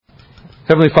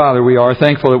Heavenly Father, we are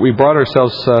thankful that we brought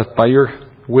ourselves by your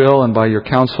will and by your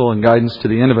counsel and guidance to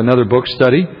the end of another book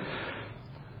study.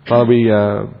 Father,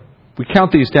 we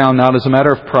count these down not as a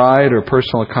matter of pride or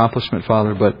personal accomplishment,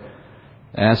 Father, but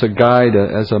as a guide,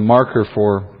 as a marker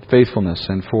for faithfulness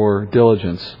and for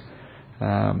diligence,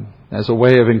 as a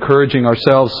way of encouraging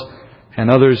ourselves and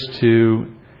others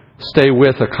to stay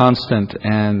with a constant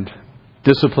and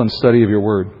disciplined study of your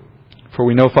Word. For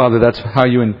we know, Father, that's how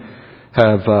you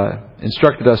have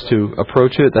instructed us to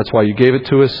approach it. That's why you gave it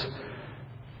to us.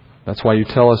 That's why you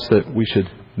tell us that we should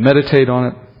meditate on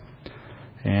it,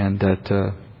 and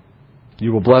that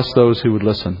you will bless those who would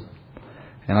listen.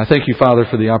 And I thank you, Father,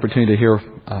 for the opportunity to hear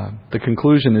the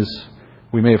conclusion as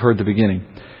we may have heard the beginning.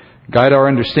 Guide our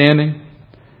understanding,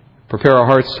 prepare our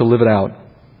hearts to live it out,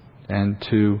 and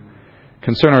to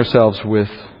concern ourselves with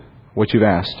what you've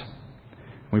asked.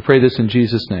 We pray this in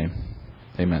Jesus' name.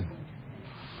 Amen.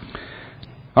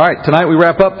 All right, tonight we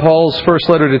wrap up Paul's first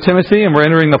letter to Timothy, and we're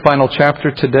entering the final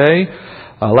chapter today.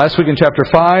 Last week in chapter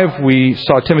 5, we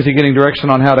saw Timothy getting direction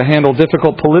on how to handle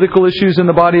difficult political issues in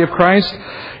the body of Christ,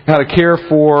 how to care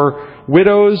for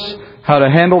widows, how to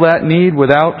handle that need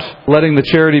without letting the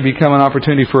charity become an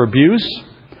opportunity for abuse,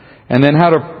 and then how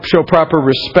to show proper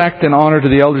respect and honor to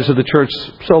the elders of the church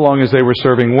so long as they were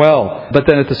serving well. But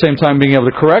then at the same time being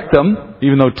able to correct them,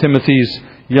 even though Timothy's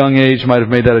young age might have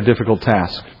made that a difficult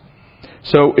task.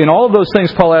 So in all of those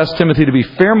things, Paul asked Timothy to be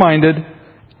fair-minded,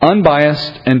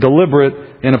 unbiased, and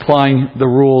deliberate in applying the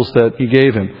rules that he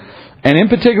gave him. And in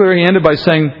particular, he ended by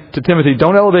saying to Timothy,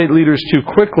 don't elevate leaders too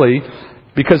quickly,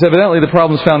 because evidently the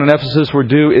problems found in Ephesus were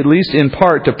due, at least in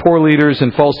part, to poor leaders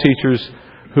and false teachers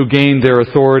who gained their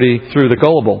authority through the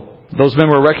gullible. Those men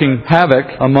were wreaking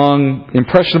havoc among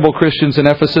impressionable Christians in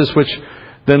Ephesus, which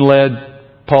then led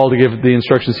Paul to give the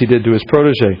instructions he did to his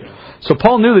protege. So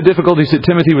Paul knew the difficulties that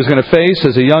Timothy was going to face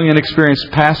as a young, inexperienced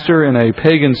pastor in a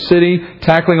pagan city,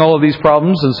 tackling all of these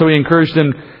problems. And so he encouraged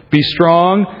him, be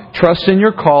strong, trust in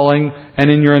your calling,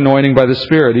 and in your anointing by the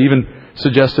Spirit. He even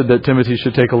suggested that Timothy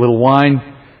should take a little wine,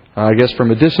 I guess for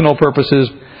medicinal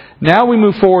purposes. Now we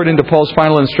move forward into Paul's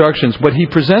final instructions, but he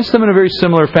presents them in a very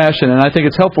similar fashion, and I think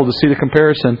it's helpful to see the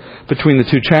comparison between the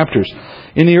two chapters.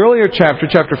 In the earlier chapter,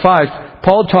 chapter 5,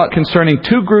 Paul taught concerning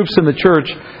two groups in the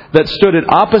church that stood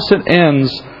at opposite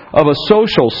ends of a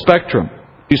social spectrum.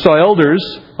 You saw elders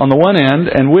on the one end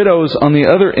and widows on the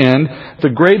other end, the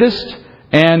greatest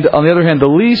and, on the other hand, the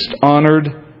least honored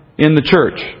in the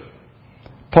church.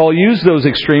 Paul used those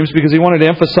extremes because he wanted to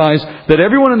emphasize that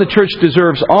everyone in the church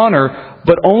deserves honor,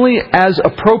 but only as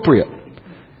appropriate.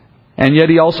 And yet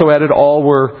he also added all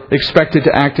were expected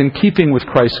to act in keeping with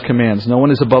Christ's commands. No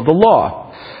one is above the law.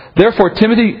 Therefore,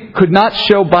 Timothy could not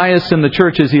show bias in the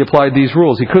church as he applied these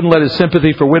rules. He couldn't let his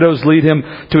sympathy for widows lead him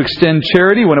to extend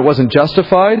charity when it wasn't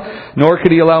justified, nor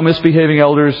could he allow misbehaving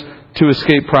elders to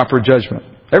escape proper judgment.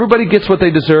 Everybody gets what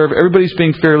they deserve. Everybody's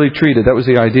being fairly treated. That was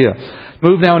the idea.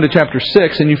 Move now into chapter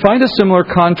 6, and you find a similar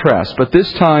contrast, but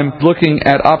this time looking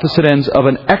at opposite ends of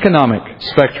an economic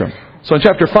spectrum. So in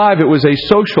chapter 5, it was a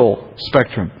social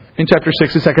spectrum. In chapter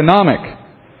 6, it's economic.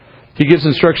 He gives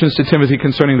instructions to Timothy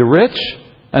concerning the rich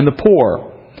and the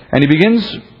poor. And he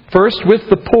begins first with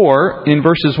the poor in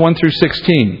verses 1 through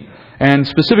 16, and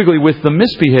specifically with the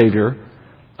misbehavior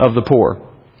of the poor.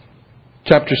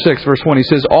 Chapter 6, verse 1, he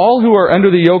says, all who are under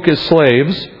the yoke as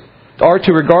slaves are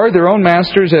to regard their own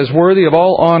masters as worthy of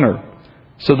all honor,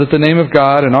 so that the name of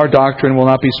God and our doctrine will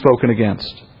not be spoken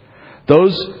against.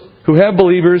 Those who have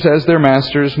believers as their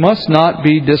masters must not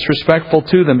be disrespectful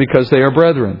to them because they are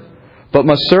brethren, but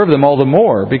must serve them all the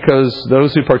more because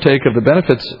those who partake of the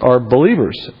benefits are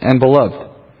believers and beloved.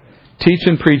 Teach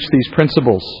and preach these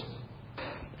principles.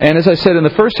 And as I said, in the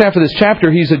first half of this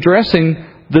chapter, he's addressing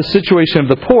the situation of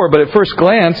the poor, but at first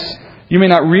glance, you may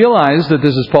not realize that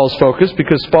this is Paul's focus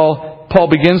because Paul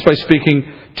begins by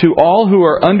speaking to all who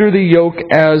are under the yoke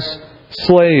as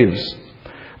slaves.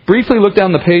 Briefly look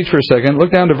down the page for a second.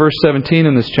 Look down to verse 17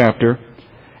 in this chapter.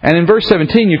 And in verse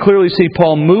 17, you clearly see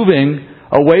Paul moving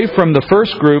away from the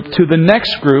first group to the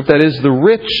next group, that is the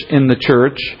rich in the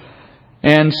church,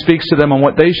 and speaks to them on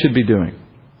what they should be doing.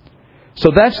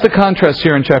 So that's the contrast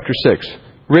here in chapter 6.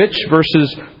 Rich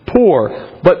versus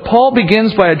poor. But Paul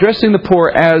begins by addressing the poor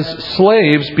as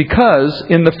slaves because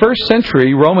in the first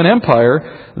century Roman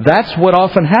Empire, that's what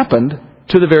often happened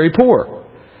to the very poor.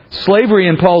 Slavery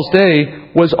in Paul's day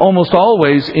was almost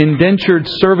always indentured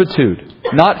servitude,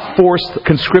 not forced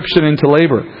conscription into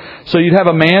labor. So you'd have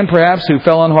a man perhaps who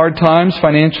fell on hard times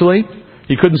financially.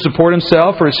 He couldn't support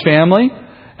himself or his family.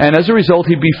 And as a result,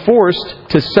 he'd be forced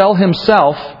to sell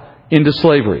himself into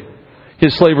slavery.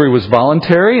 His slavery was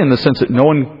voluntary in the sense that no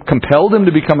one compelled him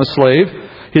to become a slave.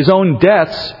 His own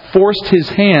debts forced his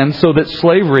hand so that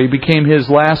slavery became his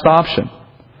last option.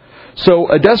 So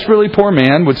a desperately poor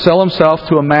man would sell himself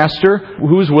to a master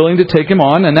who was willing to take him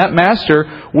on, and that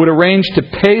master would arrange to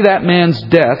pay that man's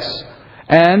debts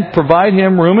and provide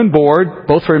him room and board,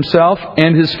 both for himself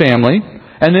and his family.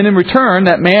 And then in return,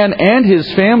 that man and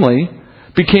his family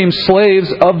became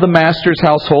slaves of the master's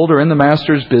household or in the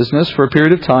master's business for a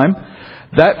period of time.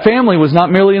 That family was not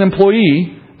merely an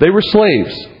employee, they were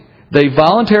slaves. They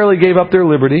voluntarily gave up their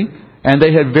liberty, and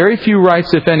they had very few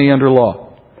rights, if any, under law.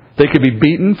 They could be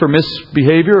beaten for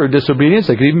misbehavior or disobedience.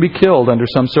 They could even be killed under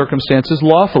some circumstances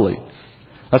lawfully.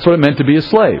 That's what it meant to be a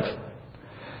slave.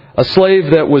 A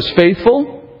slave that was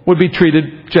faithful would be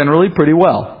treated generally pretty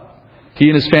well. He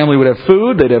and his family would have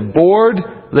food, they'd have board,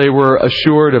 they were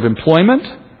assured of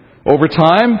employment. Over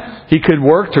time, he could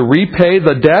work to repay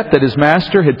the debt that his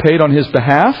master had paid on his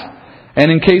behalf. And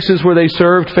in cases where they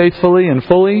served faithfully and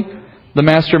fully, the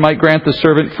master might grant the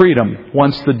servant freedom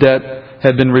once the debt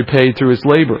had been repaid through his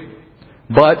labor.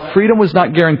 But freedom was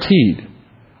not guaranteed.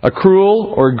 A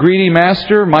cruel or greedy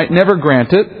master might never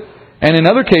grant it. And in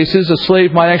other cases, a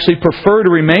slave might actually prefer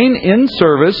to remain in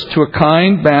service to a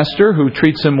kind master who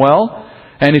treats him well.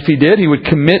 And if he did, he would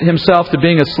commit himself to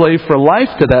being a slave for life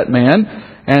to that man.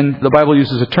 And the Bible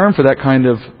uses a term for that kind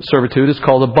of servitude. It's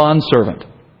called a bondservant.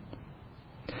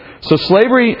 So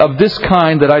slavery of this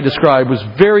kind that I described was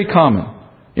very common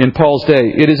in Paul's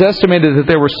day. It is estimated that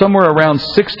there were somewhere around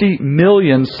 60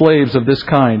 million slaves of this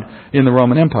kind in the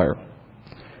Roman Empire.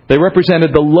 They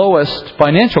represented the lowest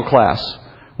financial class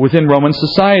within Roman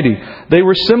society. They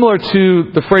were similar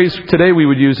to the phrase today we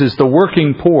would use as the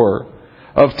working poor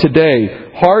of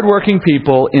today. Hard-working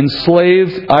people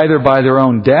enslaved either by their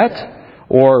own debt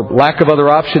or lack of other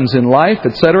options in life,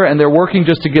 etc., and they're working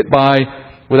just to get by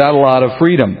without a lot of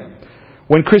freedom.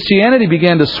 When Christianity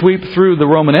began to sweep through the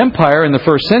Roman Empire in the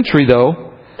first century,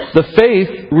 though, the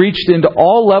faith reached into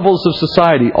all levels of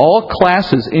society, all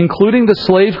classes, including the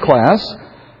slave class.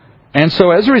 And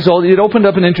so as a result, it opened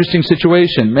up an interesting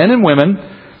situation. Men and women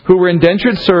who were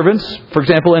indentured servants, for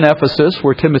example in Ephesus,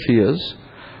 where Timothy is,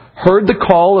 heard the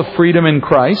call of freedom in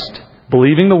Christ,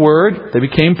 believing the Word. They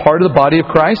became part of the body of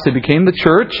Christ. They became the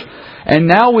church. And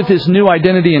now with this new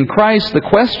identity in Christ, the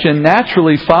question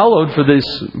naturally followed for this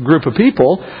group of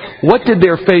people, what did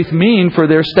their faith mean for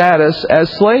their status as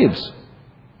slaves?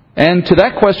 And to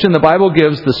that question, the Bible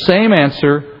gives the same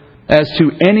answer as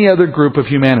to any other group of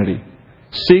humanity.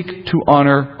 Seek to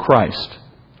honor Christ.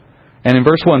 And in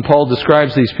verse 1, Paul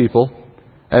describes these people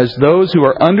as those who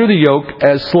are under the yoke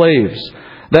as slaves.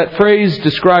 That phrase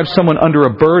describes someone under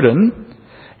a burden.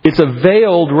 It's a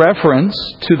veiled reference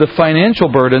to the financial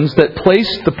burdens that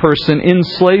placed the person in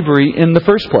slavery in the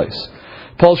first place.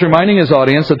 Paul's reminding his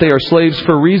audience that they are slaves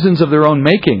for reasons of their own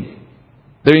making.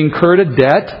 They incurred a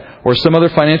debt or some other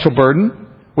financial burden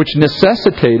which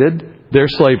necessitated their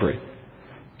slavery.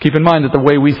 Keep in mind that the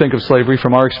way we think of slavery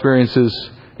from our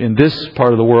experiences in this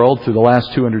part of the world through the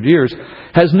last 200 years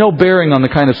has no bearing on the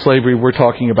kind of slavery we're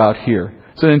talking about here.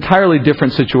 It's an entirely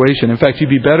different situation. In fact, you'd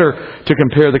be better to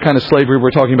compare the kind of slavery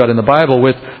we're talking about in the Bible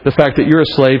with the fact that you're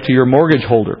a slave to your mortgage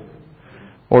holder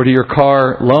or to your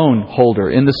car loan holder,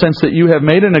 in the sense that you have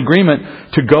made an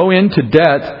agreement to go into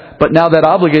debt, but now that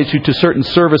obligates you to certain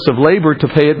service of labor to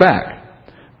pay it back.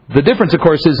 The difference, of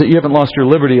course, is that you haven't lost your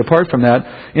liberty apart from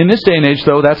that. In this day and age,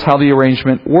 though, that's how the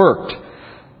arrangement worked.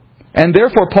 And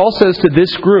therefore, Paul says to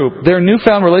this group, their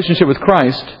newfound relationship with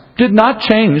Christ did not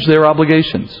change their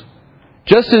obligations.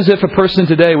 Just as if a person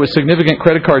today with significant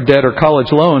credit card debt or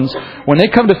college loans, when they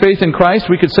come to faith in Christ,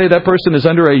 we could say that person is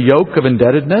under a yoke of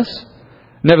indebtedness.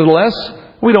 Nevertheless,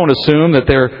 we don't assume that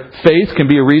their faith can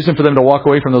be a reason for them to walk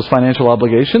away from those financial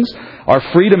obligations. Our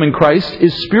freedom in Christ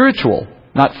is spiritual,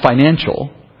 not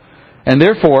financial. And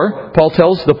therefore, Paul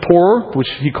tells the poor, which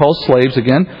he calls slaves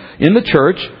again, in the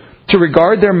church, to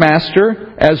regard their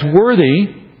master as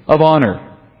worthy of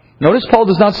honor. Notice Paul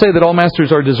does not say that all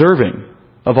masters are deserving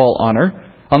of all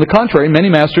honor. On the contrary, many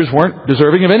masters weren't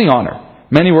deserving of any honor.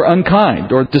 Many were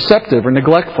unkind or deceptive or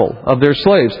neglectful of their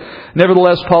slaves.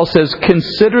 Nevertheless, Paul says,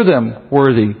 consider them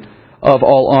worthy of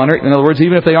all honor. In other words,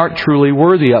 even if they aren't truly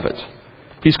worthy of it.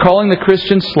 He's calling the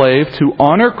Christian slave to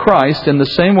honor Christ in the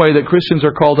same way that Christians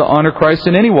are called to honor Christ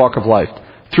in any walk of life,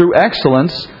 through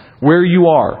excellence where you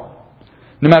are.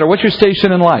 No matter what your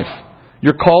station in life,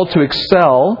 you're called to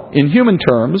excel in human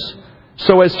terms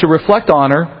so as to reflect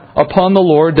honor upon the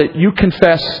Lord that you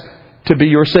confess to be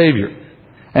your Savior.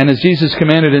 And as Jesus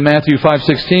commanded in Matthew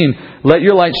 5:16, let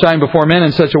your light shine before men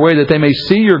in such a way that they may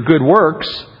see your good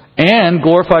works and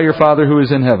glorify your Father who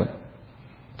is in heaven.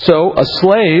 So a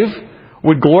slave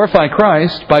would glorify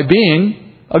Christ by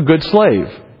being a good slave.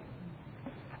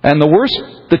 And the worse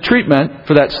the treatment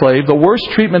for that slave, the worse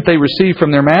treatment they receive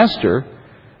from their master,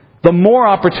 the more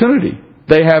opportunity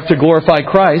they have to glorify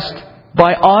Christ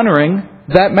by honoring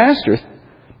that master.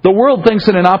 The world thinks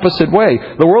in an opposite way.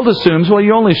 The world assumes, well,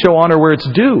 you only show honor where it's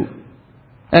due.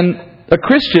 And a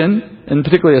Christian, and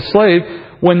particularly a slave,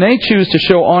 when they choose to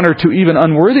show honor to even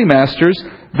unworthy masters,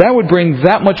 that would bring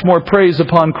that much more praise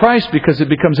upon Christ, because it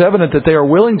becomes evident that they are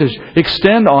willing to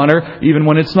extend honor even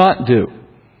when it's not due.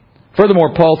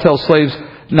 Furthermore, Paul tells slaves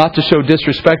not to show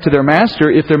disrespect to their master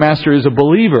if their master is a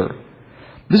believer.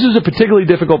 This is a particularly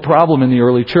difficult problem in the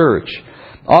early church.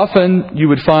 Often you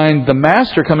would find the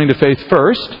master coming to faith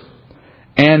first,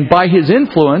 and by his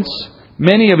influence,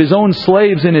 many of his own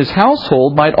slaves in his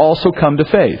household might also come to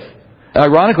faith.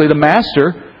 Ironically, the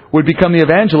master would become the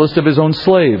evangelist of his own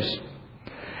slaves.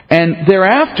 And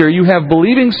thereafter, you have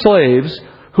believing slaves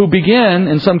who begin,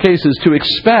 in some cases, to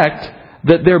expect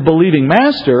that their believing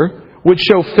master would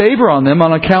show favor on them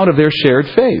on account of their shared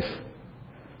faith.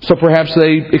 So perhaps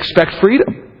they expect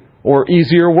freedom or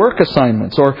easier work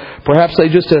assignments, or perhaps they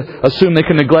just assume they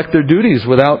can neglect their duties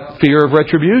without fear of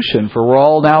retribution, for we're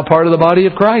all now part of the body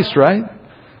of Christ, right?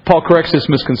 Paul corrects this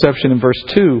misconception in verse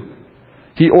 2.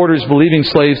 He orders believing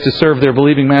slaves to serve their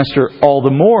believing master all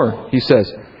the more, he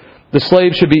says. The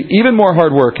slave should be even more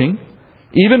hardworking,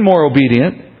 even more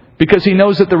obedient, because he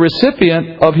knows that the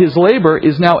recipient of his labor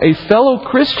is now a fellow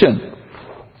Christian.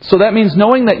 So that means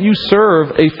knowing that you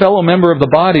serve a fellow member of the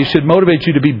body should motivate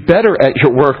you to be better at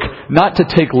your work, not to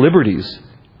take liberties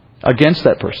against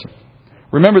that person.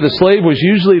 Remember, the slave was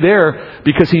usually there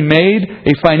because he made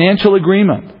a financial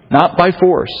agreement, not by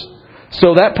force.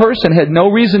 So that person had no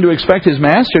reason to expect his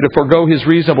master to forego his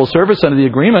reasonable service under the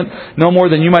agreement, no more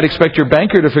than you might expect your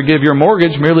banker to forgive your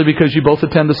mortgage merely because you both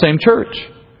attend the same church.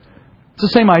 It's the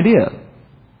same idea.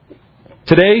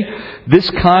 Today, this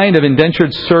kind of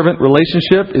indentured servant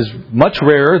relationship is much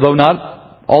rarer, though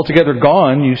not altogether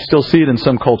gone. You still see it in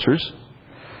some cultures.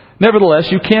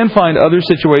 Nevertheless, you can find other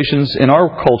situations in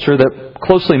our culture that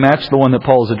closely match the one that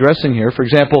Paul is addressing here. For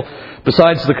example,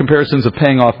 besides the comparisons of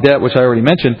paying off debt, which I already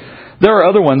mentioned, there are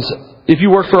other ones. If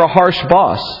you work for a harsh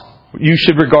boss, you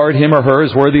should regard him or her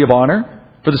as worthy of honor,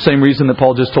 for the same reason that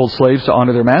Paul just told slaves to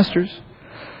honor their masters.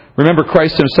 Remember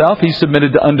Christ himself, he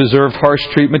submitted to undeserved harsh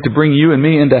treatment to bring you and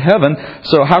me into heaven.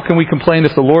 So how can we complain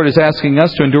if the Lord is asking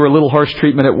us to endure a little harsh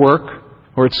treatment at work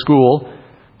or at school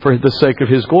for the sake of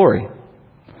his glory?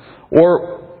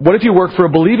 Or what if you work for a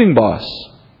believing boss?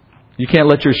 You can't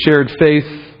let your shared faith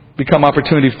become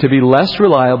opportunity to be less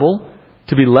reliable,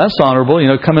 to be less honorable.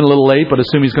 Come in a little late, but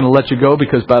assume he's going to let you go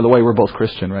because, by the way, we're both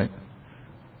Christian, right?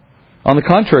 On the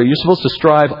contrary, you're supposed to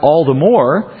strive all the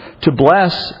more to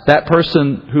bless that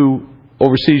person who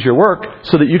oversees your work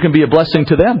so that you can be a blessing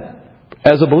to them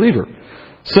as a believer.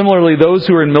 Similarly, those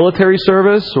who are in military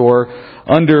service or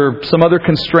under some other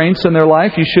constraints in their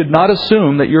life, you should not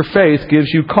assume that your faith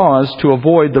gives you cause to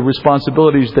avoid the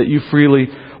responsibilities that you freely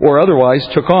or otherwise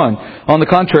took on. On the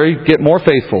contrary, get more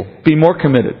faithful, be more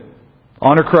committed,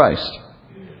 honor Christ.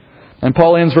 And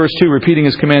Paul ends verse 2 repeating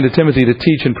his command to Timothy to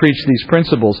teach and preach these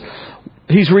principles.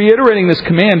 He's reiterating this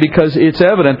command because it's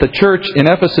evident the church in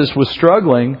Ephesus was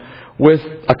struggling with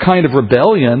a kind of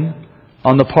rebellion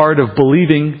on the part of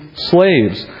believing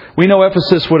slaves. We know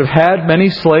Ephesus would have had many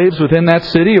slaves within that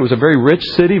city. It was a very rich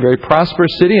city, very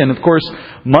prosperous city, and of course,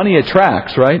 money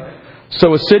attracts, right?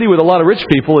 So a city with a lot of rich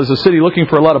people is a city looking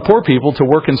for a lot of poor people to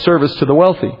work in service to the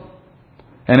wealthy.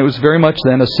 And it was very much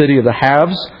then a city of the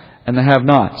haves and the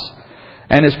have-nots.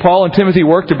 And as Paul and Timothy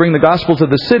worked to bring the gospel to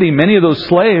the city, many of those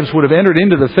slaves would have entered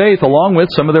into the faith along with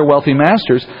some of their wealthy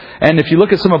masters. And if you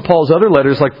look at some of Paul's other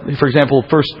letters, like, for example,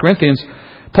 1 Corinthians,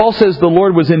 Paul says the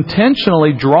Lord was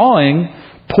intentionally drawing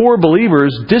poor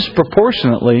believers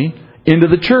disproportionately into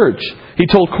the church. He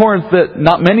told Corinth that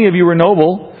not many of you were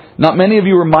noble, not many of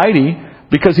you were mighty,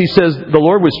 because he says the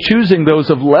Lord was choosing those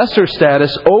of lesser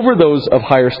status over those of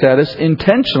higher status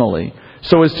intentionally,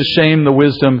 so as to shame the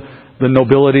wisdom, the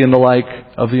nobility and the like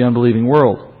of the unbelieving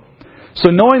world. So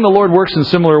knowing the Lord works in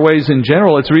similar ways in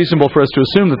general, it's reasonable for us to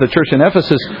assume that the church in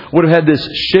Ephesus would have had this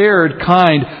shared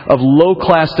kind of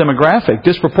low-class demographic,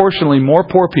 disproportionately more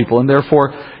poor people, and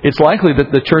therefore it's likely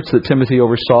that the church that Timothy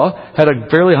oversaw had a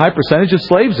fairly high percentage of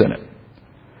slaves in it.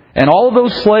 And all of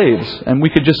those slaves, and we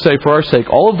could just say for our sake,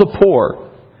 all of the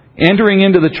poor entering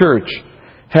into the church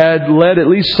had led at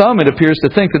least some, it appears, to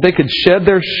think that they could shed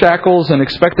their shackles and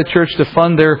expect the church to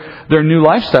fund their new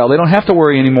lifestyle. They don't have to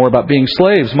worry anymore about being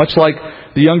slaves, much like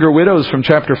the younger widows from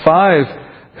chapter 5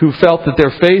 who felt that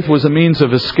their faith was a means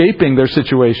of escaping their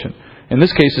situation in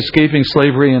this case escaping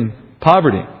slavery and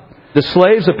poverty. The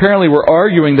slaves apparently were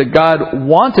arguing that God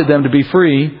wanted them to be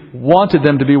free, wanted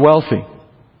them to be wealthy.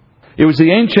 It was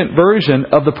the ancient version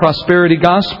of the prosperity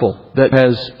gospel that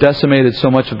has decimated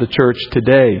so much of the church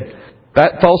today.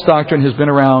 That false doctrine has been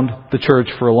around the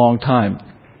church for a long time.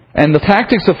 And the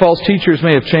tactics of false teachers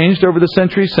may have changed over the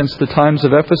centuries since the times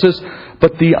of Ephesus,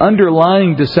 but the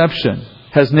underlying deception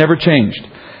has never changed.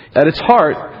 At its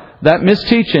heart, that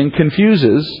misteaching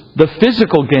confuses the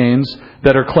physical gains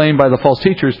that are claimed by the false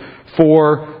teachers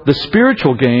for the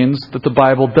spiritual gains that the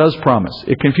Bible does promise.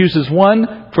 It confuses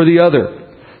one for the other.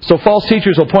 So false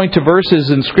teachers will point to verses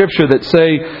in Scripture that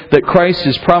say that Christ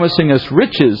is promising us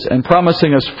riches and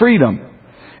promising us freedom.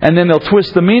 And then they'll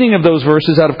twist the meaning of those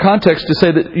verses out of context to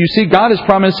say that, you see, God is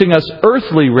promising us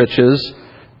earthly riches,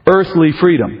 earthly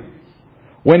freedom.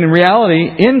 When in reality,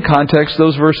 in context,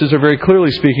 those verses are very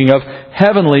clearly speaking of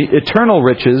heavenly, eternal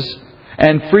riches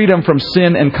and freedom from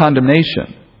sin and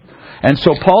condemnation. And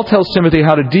so Paul tells Timothy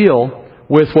how to deal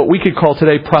with what we could call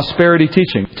today prosperity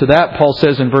teaching. To that, Paul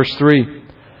says in verse 3,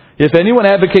 if anyone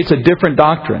advocates a different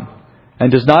doctrine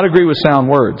and does not agree with sound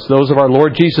words, those of our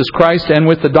Lord Jesus Christ, and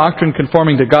with the doctrine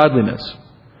conforming to godliness,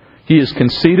 he is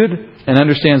conceited and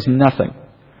understands nothing.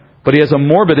 But he has a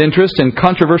morbid interest in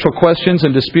controversial questions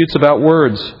and disputes about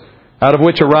words, out of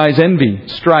which arise envy,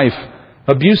 strife,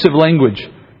 abusive language,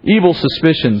 evil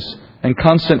suspicions, and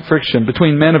constant friction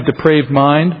between men of depraved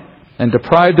mind and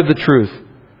deprived of the truth,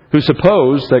 who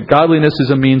suppose that godliness is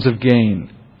a means of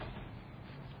gain.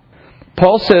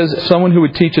 Paul says someone who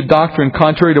would teach a doctrine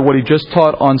contrary to what he just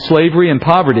taught on slavery and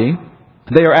poverty,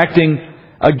 they are acting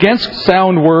against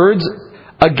sound words,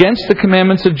 against the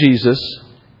commandments of Jesus,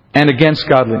 and against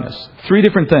godliness. Three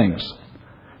different things.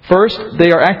 First,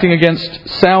 they are acting against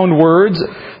sound words.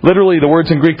 Literally, the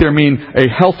words in Greek there mean a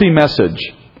healthy message.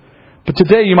 But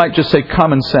today you might just say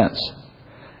common sense.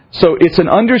 So it's an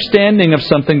understanding of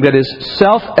something that is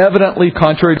self-evidently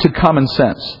contrary to common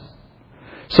sense.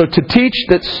 So to teach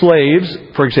that slaves,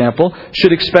 for example,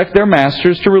 should expect their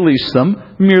masters to release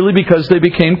them merely because they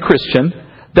became Christian,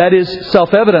 that is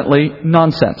self-evidently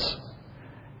nonsense.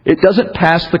 It doesn't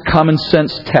pass the common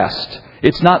sense test.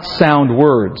 It's not sound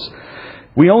words.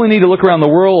 We only need to look around the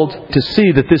world to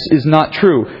see that this is not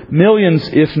true. Millions,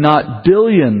 if not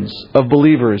billions, of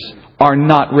believers are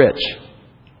not rich.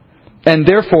 And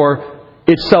therefore,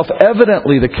 it's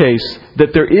self-evidently the case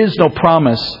that there is no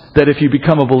promise that if you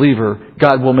become a believer,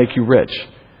 God will make you rich.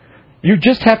 You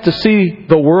just have to see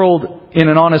the world in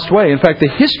an honest way. In fact, the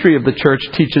history of the church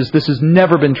teaches this has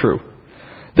never been true.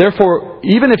 Therefore,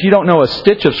 even if you don't know a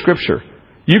stitch of Scripture,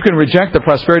 you can reject the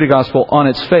prosperity gospel on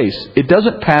its face. It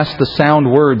doesn't pass the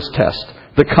sound words test,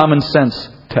 the common sense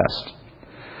test.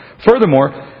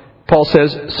 Furthermore, Paul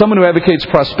says, someone who advocates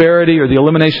prosperity or the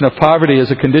elimination of poverty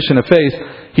as a condition of faith,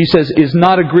 he says, is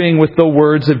not agreeing with the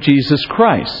words of Jesus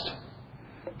Christ.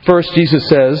 First, Jesus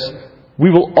says, we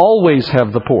will always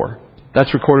have the poor.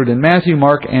 That's recorded in Matthew,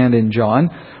 Mark, and in John.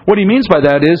 What he means by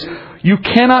that is, you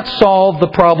cannot solve the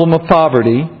problem of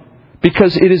poverty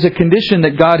because it is a condition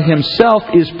that God Himself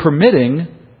is permitting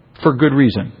for good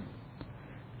reason.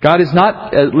 God is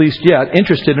not, at least yet,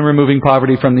 interested in removing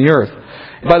poverty from the earth.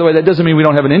 By the way, that doesn't mean we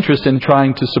don't have an interest in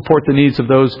trying to support the needs of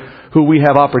those who we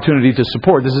have opportunity to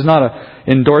support. This is not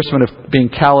an endorsement of being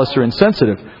callous or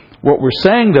insensitive. What we're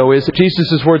saying, though, is that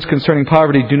Jesus' words concerning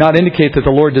poverty do not indicate that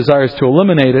the Lord desires to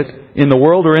eliminate it in the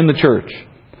world or in the church.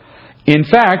 In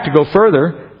fact, to go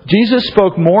further, Jesus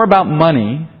spoke more about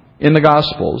money in the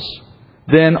Gospels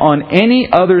than on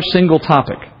any other single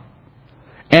topic.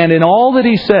 And in all that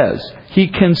He says, He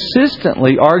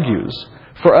consistently argues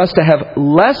for us to have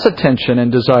less attention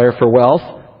and desire for wealth,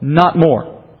 not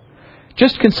more.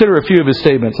 Just consider a few of His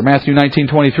statements. In Matthew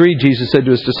 19:23, Jesus said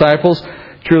to His disciples,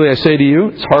 truly I say to you,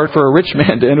 it's hard for a rich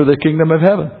man to enter the kingdom of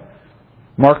heaven.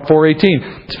 Mark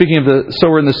 4:18, speaking of the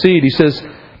sower and the seed, He says,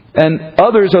 and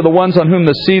others are the ones on whom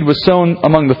the seed was sown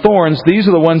among the thorns. These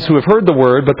are the ones who have heard the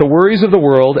word, but the worries of the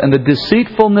world and the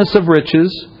deceitfulness of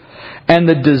riches and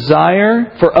the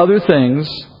desire for other things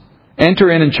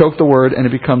enter in and choke the word, and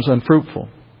it becomes unfruitful.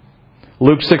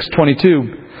 Luke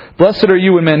 6:22, blessed are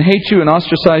you when men hate you and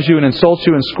ostracize you and insult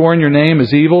you and scorn your name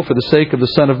as evil for the sake of the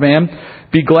Son of Man.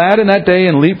 Be glad in that day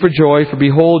and leap for joy, for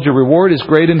behold, your reward is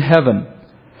great in heaven.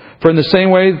 For in the same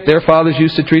way their fathers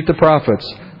used to treat the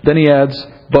prophets. Then He adds,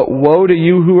 but woe to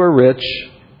you who are rich,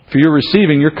 for you're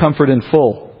receiving your comfort in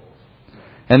full.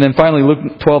 And then finally,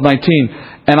 Luke 12:19,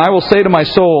 and I will say to my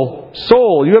soul,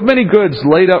 soul, you have many goods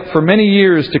laid up for many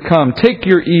years to come. Take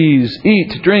your ease,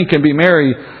 eat, drink, and be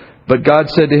merry. But God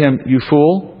said to him, you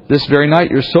fool, this very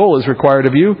night your soul is required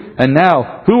of you. And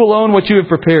now, who will own what you have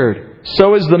prepared?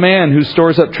 So is the man who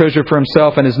stores up treasure for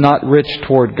himself and is not rich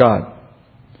toward God.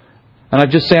 And I've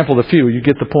just sampled a few. You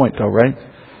get the point, though, right?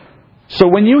 So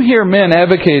when you hear men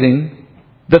advocating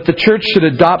that the church should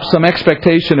adopt some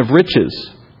expectation of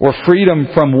riches or freedom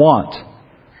from want,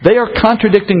 they are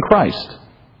contradicting Christ.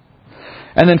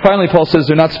 And then finally, Paul says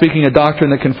they're not speaking a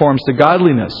doctrine that conforms to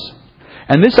godliness.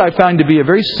 And this I find to be a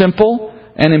very simple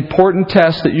and important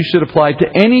test that you should apply to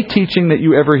any teaching that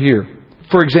you ever hear.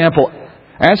 For example,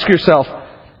 ask yourself,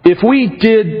 if we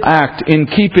did act in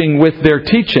keeping with their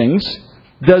teachings,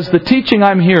 does the teaching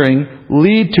I'm hearing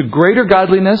lead to greater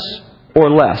godliness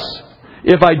or less?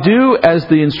 If I do as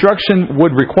the instruction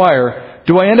would require,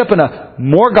 do I end up in a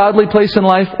more godly place in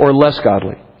life or less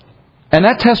godly? And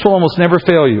that test will almost never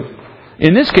fail you.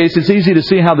 In this case, it's easy to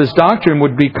see how this doctrine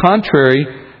would be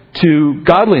contrary to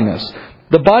godliness.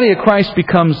 The body of Christ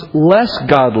becomes less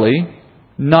godly,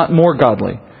 not more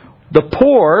godly. The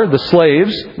poor, the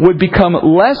slaves, would become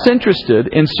less interested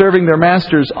in serving their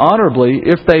masters honorably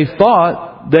if they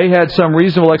thought they had some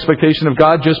reasonable expectation of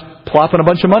God just plopping a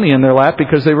bunch of money in their lap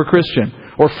because they were Christian,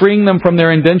 or freeing them from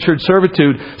their indentured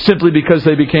servitude simply because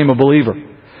they became a believer.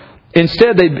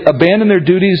 Instead, they abandoned their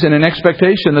duties in an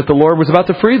expectation that the Lord was about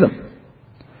to free them.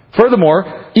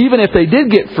 Furthermore, even if they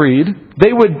did get freed,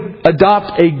 they would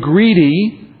adopt a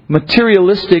greedy,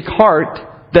 materialistic heart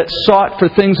that sought for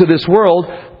things of this world,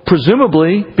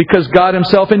 presumably because God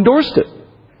Himself endorsed it.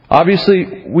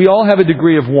 Obviously, we all have a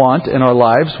degree of want in our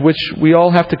lives, which we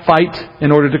all have to fight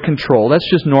in order to control. That's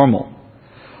just normal.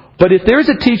 But if there's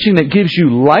a teaching that gives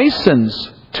you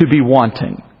license to be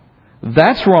wanting,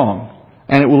 that's wrong,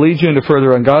 and it will lead you into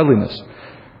further ungodliness.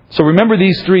 So remember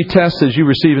these three tests as you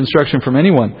receive instruction from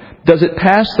anyone. Does it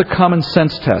pass the common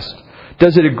sense test?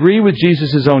 Does it agree with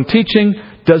Jesus' own teaching?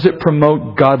 Does it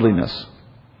promote godliness?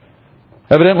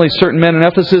 Evidently, certain men in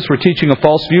Ephesus were teaching a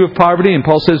false view of poverty, and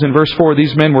Paul says in verse 4,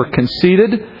 these men were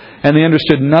conceited, and they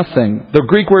understood nothing. The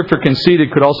Greek word for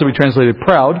conceited could also be translated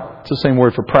proud. It's the same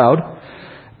word for proud.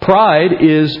 Pride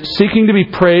is seeking to be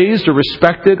praised or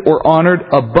respected or honored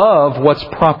above what's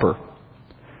proper.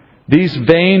 These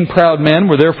vain, proud men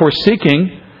were therefore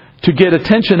seeking to get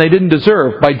attention they didn't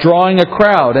deserve by drawing a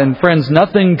crowd. And friends,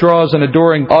 nothing draws an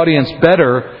adoring audience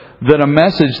better than a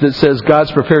message that says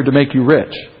God's prepared to make you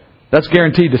rich. That's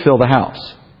guaranteed to fill the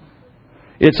house.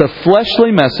 It's a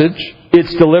fleshly message.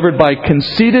 It's delivered by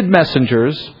conceited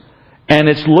messengers, and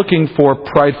it's looking for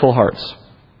prideful hearts.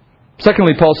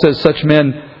 Secondly, Paul says such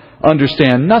men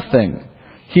understand nothing.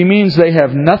 He means they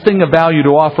have nothing of value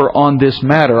to offer on this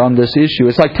matter, on this issue.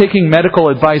 It's like taking medical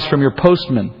advice from your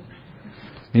postman.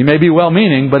 He may be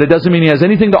well-meaning, but it doesn't mean he has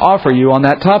anything to offer you on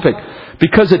that topic.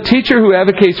 Because a teacher who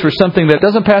advocates for something that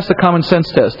doesn't pass the common sense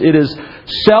test, it is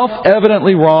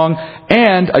self-evidently wrong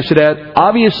and, I should add,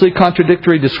 obviously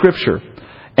contradictory to Scripture.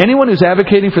 Anyone who's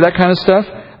advocating for that kind of stuff,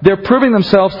 they're proving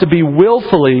themselves to be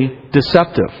willfully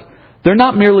deceptive. They're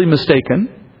not merely mistaken.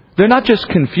 They're not just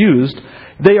confused.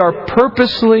 They are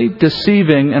purposely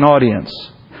deceiving an audience.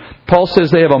 Paul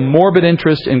says they have a morbid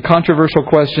interest in controversial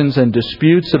questions and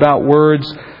disputes about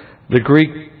words. The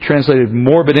Greek translated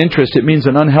morbid interest, it means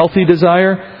an unhealthy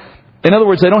desire. In other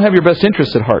words, they don't have your best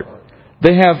interests at heart.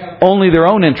 They have only their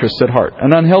own interests at heart,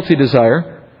 an unhealthy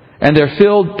desire. And they're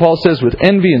filled, Paul says, with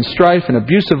envy and strife and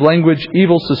abusive language,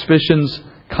 evil suspicions,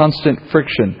 constant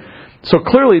friction. So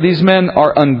clearly these men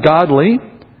are ungodly.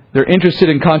 They're interested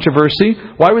in controversy.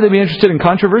 Why would they be interested in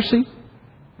controversy?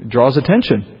 It draws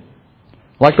attention.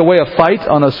 Like the way a fight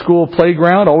on a school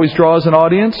playground always draws an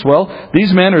audience, well,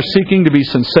 these men are seeking to be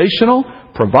sensational,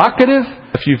 provocative.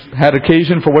 If you've had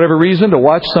occasion for whatever reason to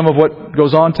watch some of what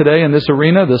goes on today in this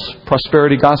arena, this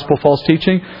prosperity gospel false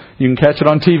teaching, you can catch it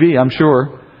on TV, I'm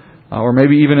sure, or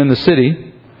maybe even in the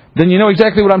city, then you know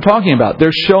exactly what I'm talking about.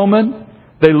 They're showmen.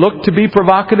 They look to be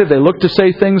provocative. They look to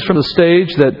say things from the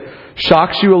stage that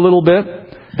shocks you a little bit.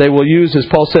 They will use, as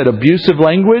Paul said, abusive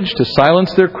language to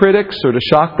silence their critics or to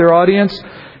shock their audience.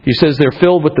 He says they're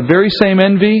filled with the very same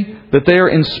envy that they are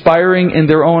inspiring in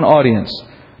their own audience.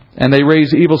 And they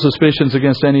raise evil suspicions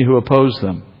against any who oppose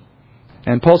them.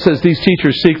 And Paul says these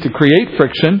teachers seek to create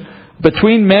friction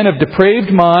between men of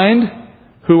depraved mind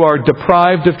who are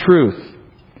deprived of truth.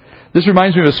 This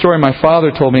reminds me of a story my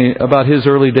father told me about his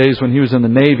early days when he was in the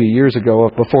Navy years ago,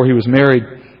 before he was married.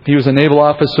 He was a naval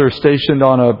officer stationed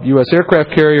on a U.S.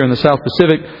 aircraft carrier in the South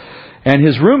Pacific, and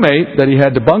his roommate that he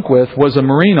had to bunk with was a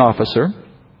Marine officer.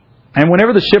 And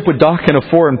whenever the ship would dock in a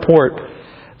foreign port,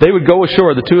 they would go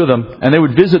ashore, the two of them, and they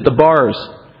would visit the bars,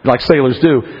 like sailors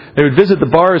do. They would visit the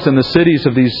bars in the cities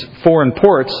of these foreign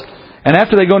ports, and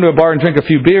after they go into a bar and drink a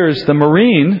few beers, the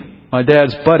Marine, my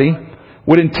dad's buddy,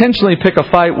 would intentionally pick a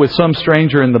fight with some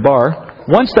stranger in the bar.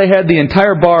 once they had the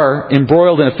entire bar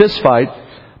embroiled in a fist fight,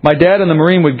 my dad and the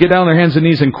Marine would get down on their hands and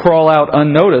knees and crawl out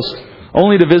unnoticed,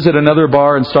 only to visit another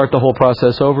bar and start the whole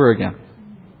process over again.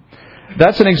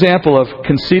 That's an example of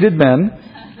conceited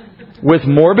men with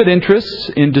morbid interests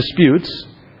in disputes,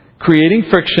 creating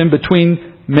friction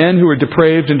between men who are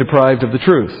depraved and deprived of the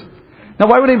truth. Now,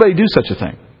 why would anybody do such a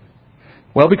thing?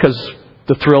 Well, because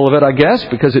the thrill of it, I guess,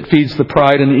 because it feeds the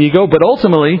pride and the ego, but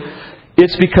ultimately,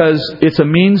 it's because it's a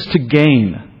means to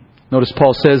gain. Notice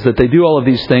Paul says that they do all of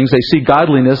these things. They see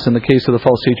godliness, in the case of the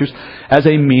false teachers, as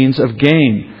a means of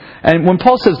gain. And when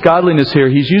Paul says godliness here,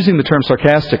 he's using the term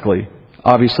sarcastically,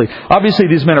 obviously. Obviously,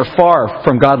 these men are far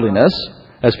from godliness,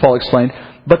 as Paul explained,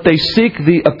 but they seek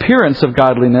the appearance of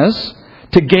godliness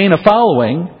to gain a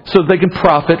following so that they can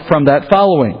profit from that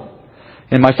following.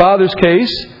 In my father's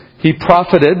case, he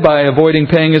profited by avoiding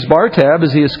paying his bar tab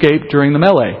as he escaped during the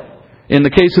melee. In the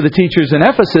case of the teachers in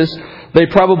Ephesus, they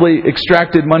probably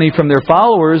extracted money from their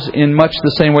followers in much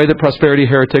the same way that prosperity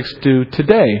heretics do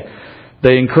today.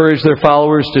 They encourage their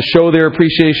followers to show their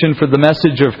appreciation for the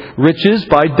message of riches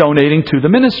by donating to the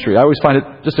ministry. I always find it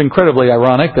just incredibly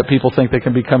ironic that people think they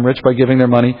can become rich by giving their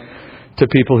money to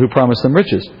people who promise them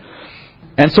riches.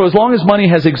 And so as long as money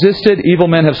has existed, evil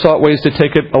men have sought ways to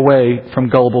take it away from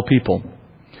gullible people.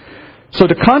 So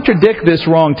to contradict this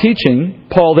wrong teaching,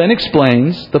 Paul then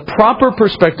explains the proper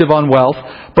perspective on wealth,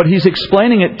 but he's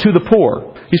explaining it to the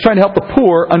poor. He's trying to help the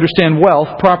poor understand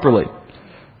wealth properly.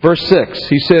 Verse 6,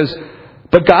 he says,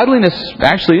 "But godliness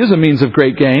actually is a means of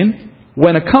great gain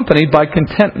when accompanied by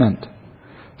contentment.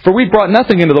 For we brought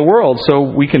nothing into the world, so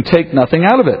we can take nothing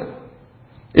out of it.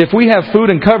 If we have food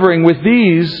and covering, with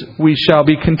these we shall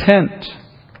be content."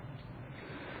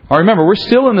 Now remember, we're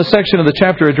still in the section of the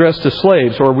chapter addressed to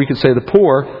slaves, or we could say the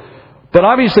poor. But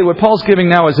obviously what Paul's giving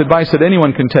now is advice that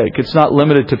anyone can take. It's not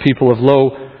limited to people of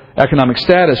low economic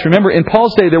status. Remember, in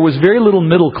Paul's day, there was very little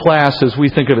middle class as we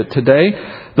think of it today.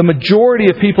 The majority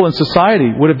of people in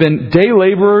society would have been day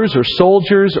laborers or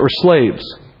soldiers or slaves.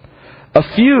 A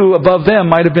few above them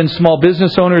might have been small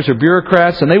business owners or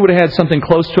bureaucrats, and they would have had something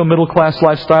close to a middle class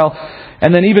lifestyle.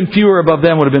 And then even fewer above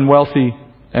them would have been wealthy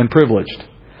and privileged.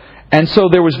 And so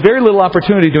there was very little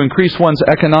opportunity to increase one's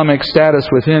economic status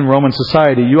within Roman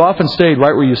society. You often stayed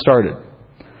right where you started.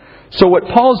 So what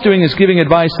Paul's doing is giving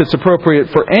advice that's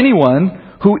appropriate for anyone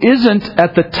who isn't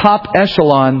at the top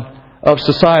echelon of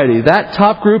society. That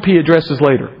top group he addresses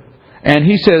later. And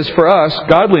he says, for us,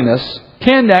 godliness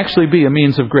can actually be a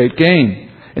means of great gain.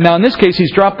 And now in this case,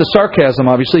 he's dropped the sarcasm,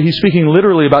 obviously. He's speaking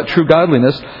literally about true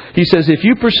godliness. He says, if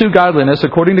you pursue godliness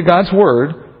according to God's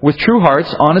Word, with true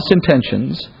hearts, honest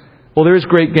intentions, well, there is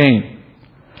great gain.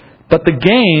 But the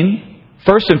gain,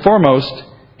 first and foremost,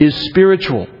 is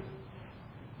spiritual.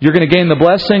 You're going to gain the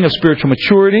blessing of spiritual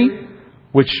maturity,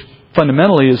 which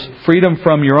fundamentally is freedom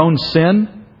from your own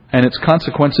sin and its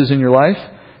consequences in your life.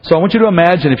 So I want you to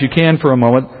imagine, if you can for a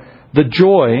moment, the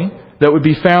joy that would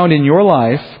be found in your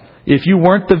life if you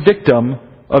weren't the victim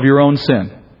of your own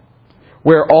sin.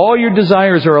 Where all your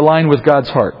desires are aligned with God's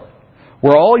heart.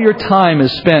 Where all your time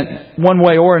is spent, one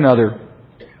way or another,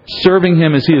 serving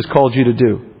Him as He has called you to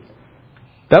do.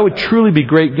 That would truly be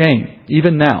great gain,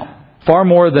 even now. Far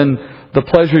more than the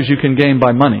pleasures you can gain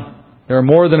by money. There are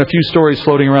more than a few stories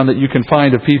floating around that you can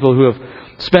find of people who have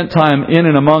spent time in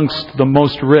and amongst the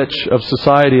most rich of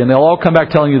society, and they'll all come back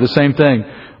telling you the same thing.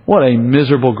 What a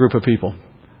miserable group of people.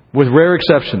 With rare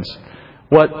exceptions.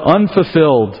 What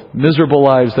unfulfilled, miserable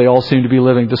lives they all seem to be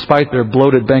living, despite their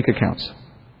bloated bank accounts.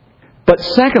 But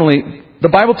secondly, the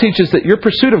Bible teaches that your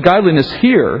pursuit of godliness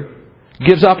here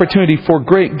gives opportunity for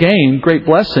great gain, great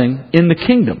blessing in the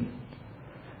kingdom.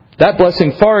 That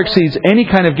blessing far exceeds any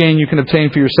kind of gain you can obtain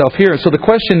for yourself here. So the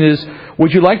question is,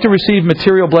 would you like to receive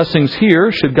material blessings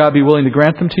here, should God be willing to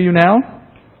grant them to you now?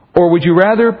 Or would you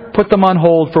rather put them on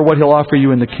hold for what He'll offer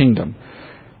you in the kingdom?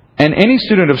 And any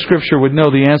student of Scripture would know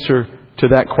the answer to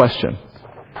that question.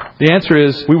 The answer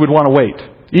is, we would want to wait.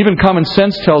 Even common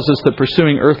sense tells us that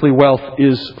pursuing earthly wealth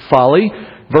is folly.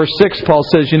 Verse 6, Paul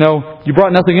says, you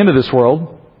brought nothing into this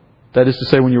world. That is to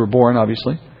say, when you were born,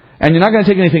 obviously. And you're not going to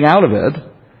take anything out of it.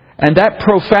 And that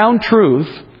profound truth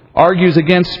argues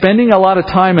against spending a lot of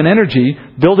time and energy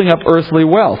building up earthly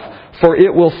wealth. For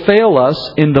it will fail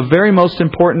us in the very most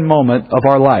important moment of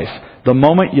our life. The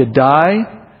moment you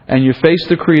die and you face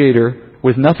the Creator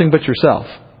with nothing but yourself.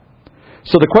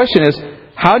 So the question is,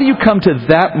 how do you come to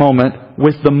that moment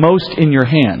with the most in your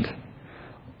hand?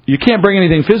 You can't bring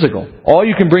anything physical. All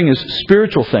you can bring is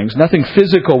spiritual things. Nothing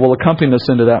physical will accompany us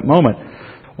into that moment.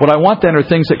 What I want then are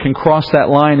things that can cross that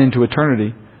line into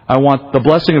eternity. I want the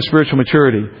blessing of spiritual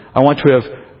maturity. I want to have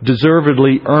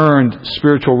deservedly earned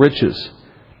spiritual riches.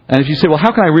 And if you say, well,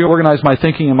 how can I reorganize my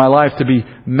thinking in my life to be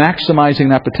maximizing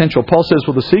that potential? Paul says,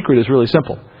 well, the secret is really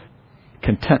simple.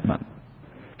 Contentment.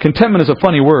 Contentment is a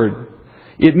funny word.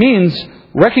 It means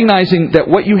recognizing that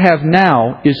what you have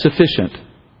now is sufficient.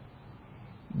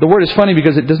 The word is funny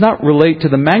because it does not relate to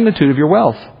the magnitude of your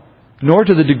wealth, nor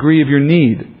to the degree of your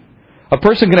need. A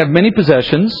person can have many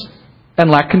possessions and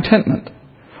lack contentment.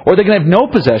 Or they can have no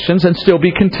possessions and still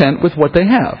be content with what they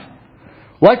have.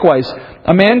 Likewise,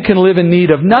 a man can live in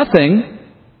need of nothing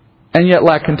and yet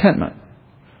lack contentment.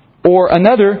 Or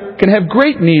another can have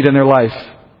great need in their life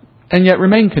and yet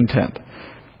remain content.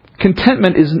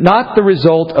 Contentment is not the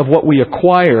result of what we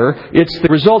acquire. It's the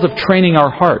result of training our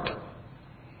heart.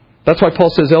 That's why Paul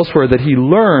says elsewhere that he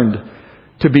learned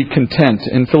to be content.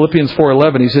 In Philippians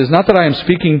 4:11, he says, not that I am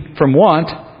speaking from want,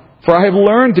 for I have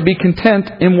learned to be content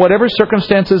in whatever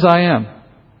circumstances I am.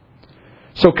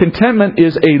 So contentment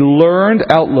is a learned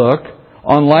outlook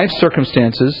on life's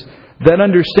circumstances that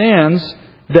understands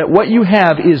that what you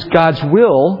have is God's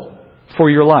will for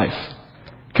your life.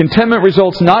 Contentment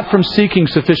results not from seeking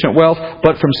sufficient wealth,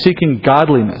 but from seeking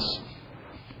godliness.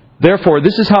 Therefore,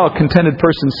 this is how a contented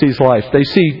person sees life. They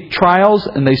see trials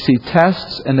and they see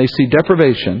tests and they see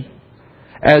deprivation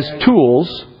as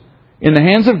tools in the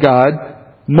hands of God,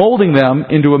 molding them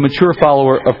into a mature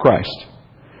follower of Christ.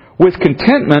 With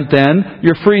contentment, then,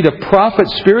 you're free to profit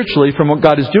spiritually from what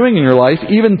God is doing in your life,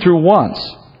 even through wants.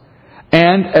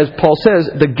 And, as Paul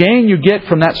says, the gain you get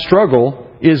from that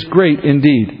struggle is great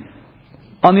indeed.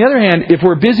 On the other hand, if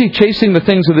we're busy chasing the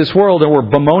things of this world and we're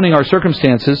bemoaning our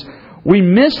circumstances, we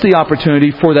miss the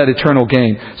opportunity for that eternal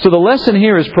gain. So the lesson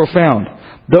here is profound.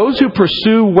 Those who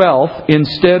pursue wealth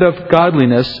instead of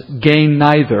godliness gain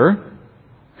neither.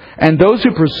 And those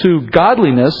who pursue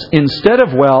godliness instead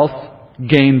of wealth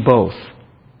gain both.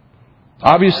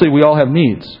 Obviously, we all have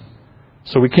needs.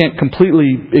 So we can't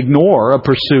completely ignore a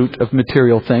pursuit of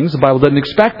material things. The Bible doesn't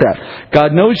expect that.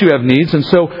 God knows you have needs, and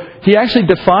so He actually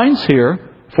defines here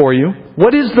for you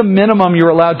what is the minimum you're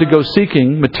allowed to go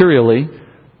seeking materially.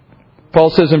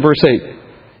 Paul says in verse 8,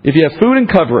 if you have food and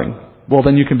covering, well,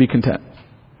 then you can be content.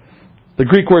 The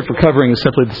Greek word for covering is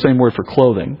simply the same word for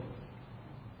clothing.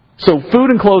 So food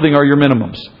and clothing are your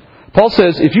minimums. Paul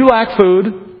says if you lack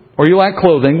food or you lack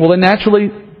clothing, well, then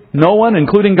naturally no one,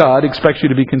 including God, expects you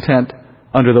to be content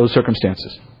under those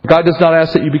circumstances. God does not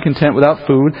ask that you be content without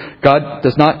food. God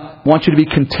does not want you to be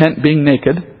content being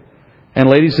naked. And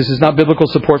ladies, this is not biblical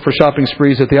support for shopping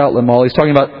sprees at the outlet mall. He's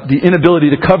talking about the inability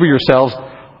to cover yourselves.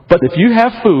 But if you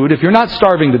have food, if you're not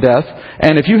starving to death,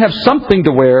 and if you have something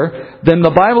to wear, then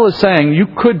the Bible is saying you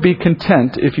could be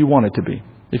content if you wanted to be,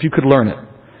 if you could learn it.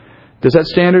 Does that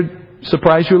standard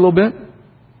surprise you a little bit?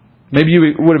 Maybe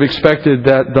you would have expected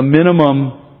that the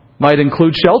minimum might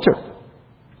include shelter,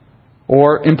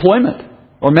 or employment,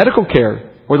 or medical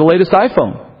care, or the latest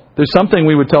iPhone. There's something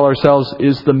we would tell ourselves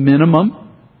is the minimum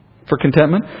for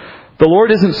contentment. The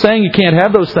Lord isn't saying you can't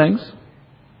have those things.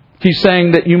 He's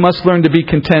saying that you must learn to be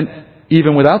content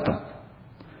even without them.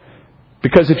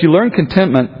 Because if you learn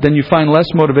contentment, then you find less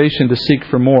motivation to seek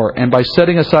for more. And by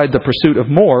setting aside the pursuit of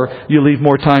more, you leave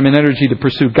more time and energy to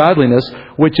pursue godliness,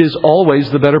 which is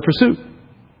always the better pursuit.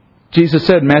 Jesus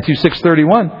said in Matthew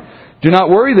 6:31, do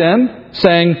not worry then,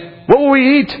 saying, what will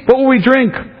we eat? What will we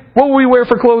drink? What will we wear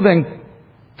for clothing?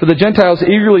 For the Gentiles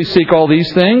eagerly seek all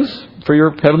these things, for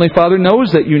your heavenly Father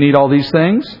knows that you need all these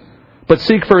things. But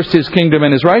seek first His kingdom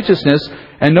and His righteousness,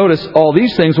 and notice all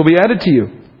these things will be added to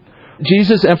you.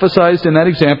 Jesus emphasized in that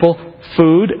example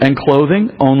food and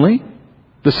clothing only,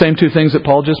 the same two things that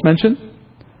Paul just mentioned.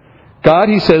 God,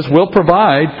 He says, will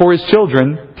provide for His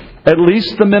children at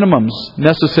least the minimums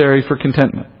necessary for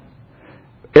contentment.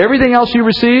 Everything else you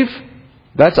receive,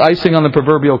 that's icing on the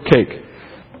proverbial cake.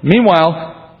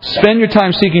 Meanwhile, spend your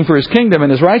time seeking for His kingdom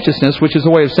and His righteousness, which is a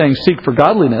way of saying seek for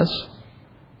godliness,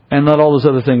 and let all those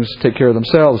other things take care of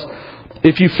themselves.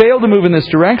 If you fail to move in this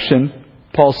direction,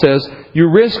 Paul says, you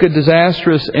risk a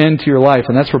disastrous end to your life.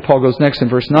 And that's where Paul goes next in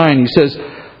verse 9. He says,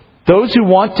 those who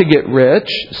want to get rich,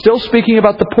 still speaking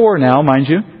about the poor now, mind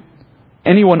you,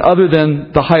 anyone other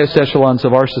than the highest echelons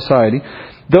of our society,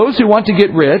 those who want to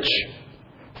get rich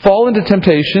fall into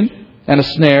temptation and a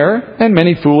snare and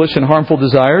many foolish and harmful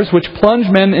desires, which plunge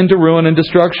men into ruin and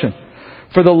destruction.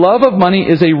 For the love of money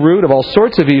is a root of all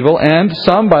sorts of evil, and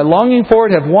some, by longing for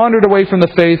it, have wandered away from the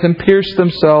faith and pierced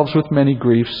themselves with many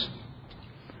griefs.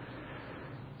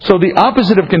 So the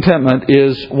opposite of contentment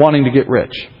is wanting to get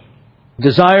rich.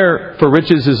 Desire for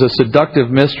riches is a seductive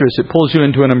mistress. It pulls you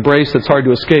into an embrace that's hard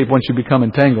to escape once you become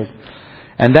entangled.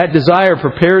 And that desire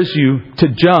prepares you to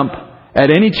jump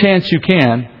at any chance you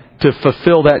can to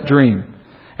fulfill that dream.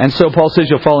 And so Paul says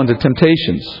you'll fall into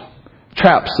temptations.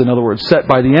 Traps, in other words, set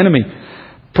by the enemy.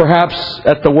 Perhaps,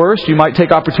 at the worst, you might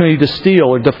take opportunity to steal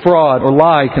or defraud or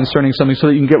lie concerning something so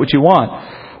that you can get what you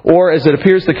want. Or, as it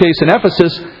appears the case in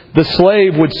Ephesus, the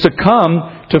slave would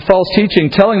succumb to false teaching,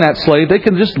 telling that slave they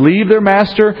can just leave their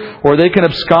master or they can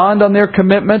abscond on their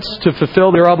commitments to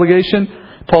fulfill their obligation.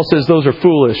 Paul says those are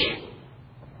foolish.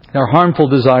 They're harmful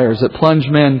desires that plunge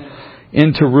men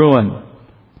into ruin.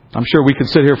 I'm sure we could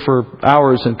sit here for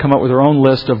hours and come up with our own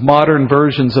list of modern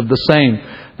versions of the same.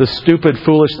 The stupid,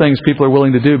 foolish things people are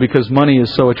willing to do because money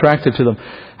is so attractive to them.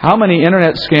 How many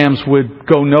internet scams would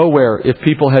go nowhere if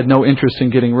people had no interest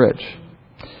in getting rich?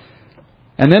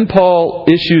 And then Paul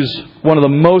issues one of the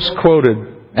most quoted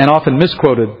and often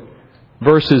misquoted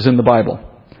verses in the Bible.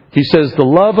 He says, the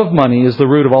love of money is the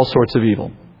root of all sorts of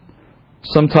evil.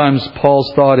 Sometimes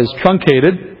Paul's thought is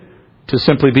truncated to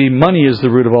simply be money is the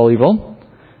root of all evil.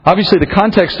 Obviously, the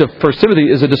context of 1 Timothy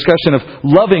is a discussion of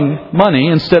loving money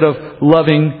instead of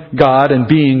loving God and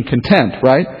being content,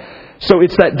 right? So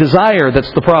it's that desire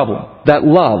that's the problem, that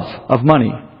love of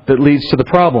money that leads to the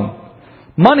problem.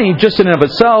 Money, just in and of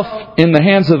itself, in the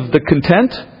hands of the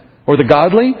content or the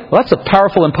godly, well, that's a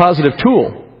powerful and positive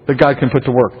tool that God can put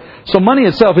to work. So money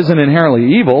itself isn't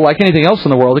inherently evil. Like anything else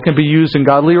in the world, it can be used in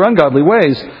godly or ungodly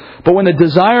ways. But when the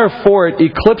desire for it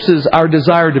eclipses our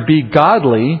desire to be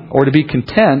godly or to be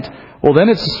content, well, then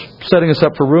it's setting us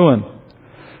up for ruin.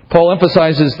 Paul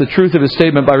emphasizes the truth of his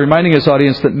statement by reminding his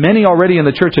audience that many already in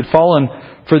the church had fallen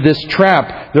for this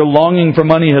trap. Their longing for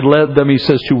money had led them, he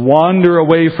says, to wander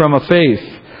away from a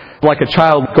faith, like a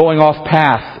child going off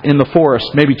path in the forest,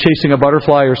 maybe chasing a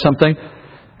butterfly or something.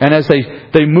 And as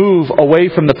they move away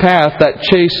from the path, that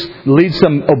chase leads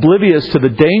them oblivious to the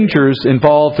dangers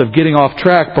involved of getting off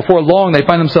track. Before long, they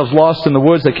find themselves lost in the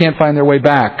woods. They can't find their way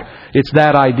back. It's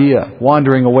that idea,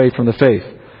 wandering away from the faith.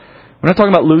 We're not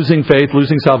talking about losing faith,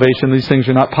 losing salvation. These things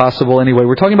are not possible anyway.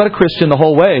 We're talking about a Christian the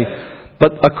whole way.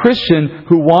 But a Christian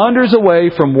who wanders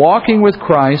away from walking with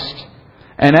Christ,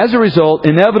 and as a result,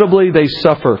 inevitably they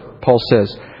suffer, Paul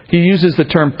says. He uses the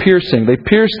term piercing. They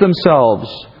pierce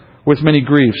themselves with many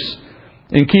griefs.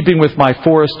 In keeping with my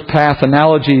forest path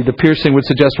analogy, the piercing would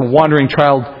suggest a wandering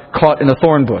child caught in a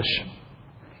thorn bush.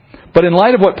 But in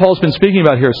light of what Paul's been speaking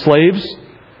about here, slaves,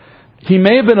 he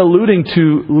may have been alluding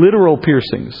to literal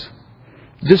piercings.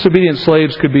 Disobedient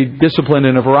slaves could be disciplined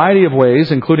in a variety of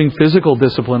ways, including physical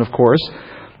discipline, of course.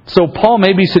 So Paul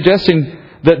may be suggesting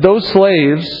that those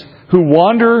slaves who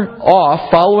wander off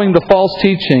following the false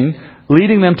teaching,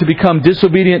 leading them to become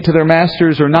disobedient to their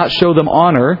masters or not show them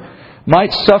honor,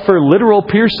 might suffer literal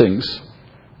piercings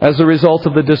as a result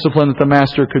of the discipline that the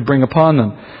master could bring upon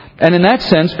them. And in that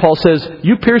sense, Paul says,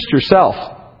 you pierced yourself.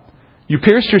 You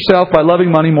pierced yourself by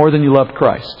loving money more than you loved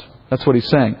Christ. That's what he's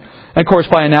saying. And of course,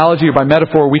 by analogy or by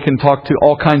metaphor, we can talk to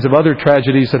all kinds of other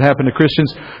tragedies that happen to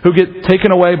Christians who get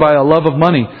taken away by a love of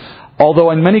money.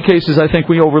 Although in many cases, I think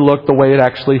we overlook the way it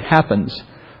actually happens.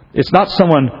 It's not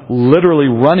someone literally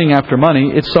running after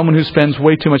money. It's someone who spends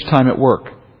way too much time at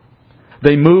work.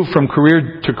 They move from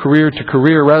career to career to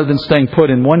career rather than staying put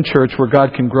in one church where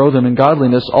God can grow them in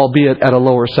godliness, albeit at a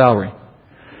lower salary.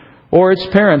 Or it's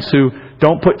parents who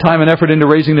don't put time and effort into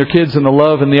raising their kids in the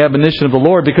love and the admonition of the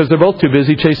Lord because they're both too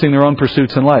busy chasing their own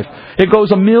pursuits in life. It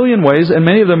goes a million ways, and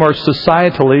many of them are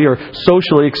societally or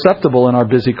socially acceptable in our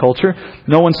busy culture.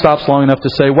 No one stops long enough to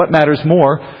say, what matters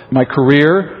more, my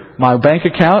career, my bank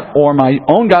account, or my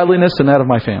own godliness and that of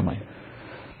my family?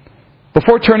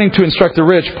 Before turning to instruct the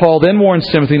rich, Paul then warns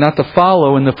Timothy not to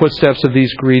follow in the footsteps of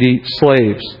these greedy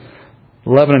slaves.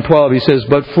 11 and 12, he says,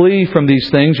 but flee from these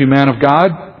things, you man of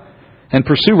God, and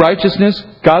pursue righteousness,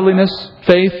 godliness,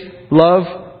 faith,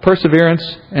 love, perseverance,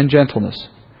 and gentleness.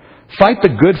 Fight the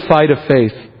good fight of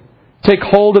faith. Take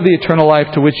hold of the eternal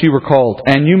life to which you were called,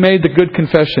 and you made the good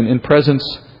confession in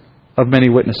presence of many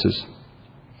witnesses.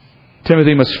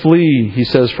 Timothy must flee, he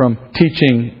says, from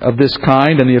teaching of this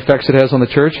kind and the effects it has on the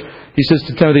church. He says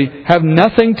to Timothy, have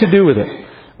nothing to do with it.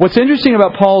 What's interesting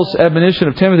about Paul's admonition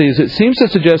of Timothy is it seems to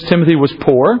suggest Timothy was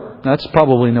poor. That's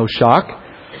probably no shock.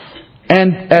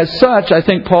 And as such, I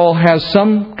think Paul has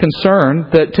some concern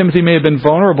that Timothy may have been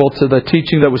vulnerable to the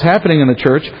teaching that was happening in the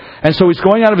church. And so he's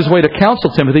going out of his way to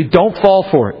counsel Timothy, don't fall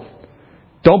for it.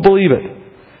 Don't believe it.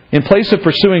 In place of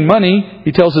pursuing money,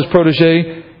 he tells his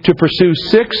protege to pursue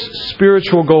 6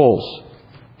 spiritual goals.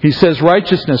 He says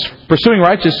righteousness. Pursuing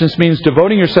righteousness means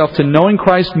devoting yourself to knowing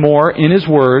Christ more in His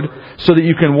Word so that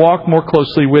you can walk more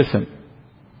closely with Him.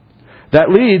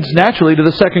 That leads naturally to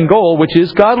the second goal, which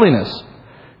is godliness.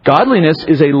 Godliness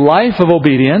is a life of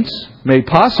obedience made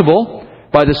possible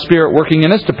by the Spirit working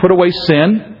in us to put away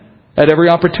sin at every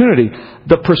opportunity.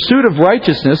 The pursuit of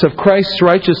righteousness, of Christ's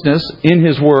righteousness in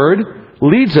His Word,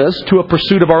 leads us to a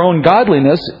pursuit of our own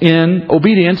godliness in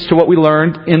obedience to what we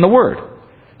learned in the Word.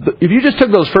 If you just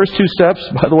took those first 2 steps,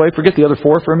 by the way, forget the other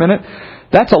 4 for a minute,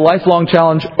 that's a lifelong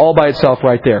challenge all by itself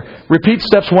right there. Repeat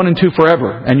steps 1 and 2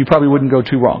 forever, and you probably wouldn't go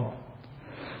too wrong.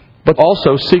 But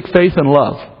also, seek faith and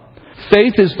love.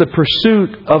 Faith is the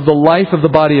pursuit of the life of the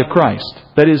body of Christ.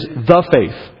 That is, the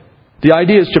faith. The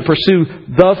idea is to pursue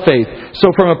the faith.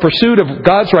 So from a pursuit of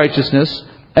God's righteousness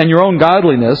and your own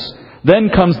godliness, then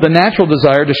comes the natural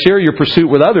desire to share your pursuit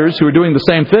with others who are doing the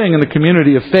same thing in the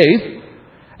community of faith.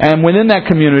 And within that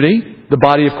community, the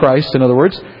body of Christ, in other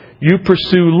words, you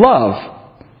pursue love,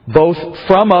 both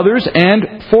from others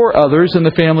and for others in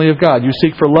the family of God. You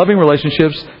seek for loving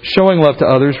relationships, showing love to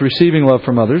others, receiving love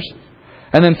from others.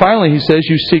 And then finally, he says,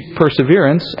 you seek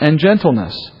perseverance and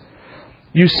gentleness.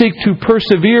 You seek to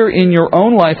persevere in your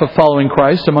own life of following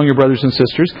Christ among your brothers and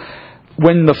sisters.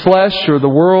 When the flesh or the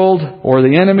world or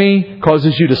the enemy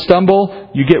causes you to stumble,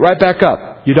 you get right back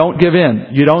up. You don't give in.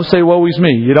 You don't say, woe is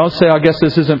me. You don't say, I guess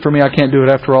this isn't for me. I can't do it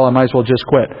after all. I might as well just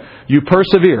quit. You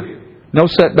persevere. No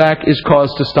setback is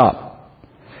cause to stop.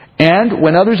 And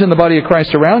when others in the body of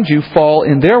Christ around you fall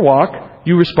in their walk,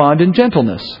 you respond in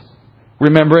gentleness.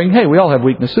 Remembering, hey, we all have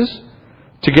weaknesses.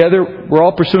 Together, we're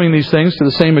all pursuing these things to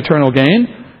the same eternal gain,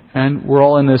 and we're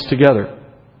all in this together.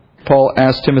 Paul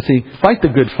asked Timothy, fight the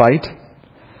good fight.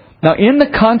 Now, in the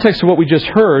context of what we just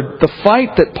heard, the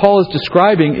fight that Paul is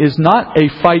describing is not a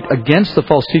fight against the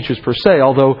false teachers per se,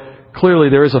 although clearly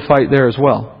there is a fight there as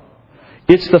well.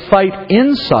 It's the fight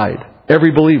inside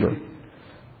every believer.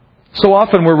 So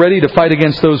often we're ready to fight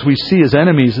against those we see as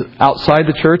enemies outside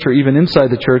the church or even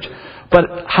inside the church.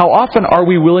 But how often are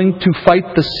we willing to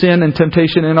fight the sin and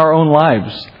temptation in our own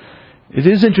lives? It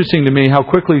is interesting to me how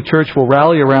quickly church will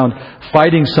rally around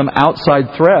fighting some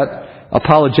outside threat,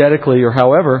 apologetically or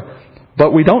however,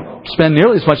 but we don't spend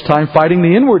nearly as much time fighting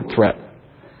the inward threat.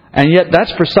 And yet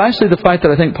that's precisely the fight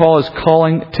that I think Paul is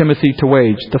calling Timothy to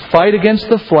wage. The fight against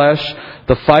the flesh,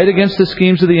 the fight against the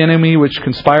schemes of the enemy which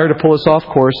conspire to pull us off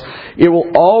course. It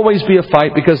will always be a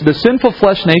fight because the sinful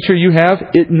flesh nature you have,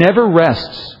 it never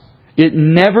rests. It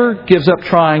never gives up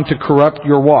trying to corrupt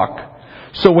your walk.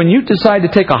 So when you decide to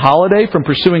take a holiday from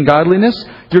pursuing godliness,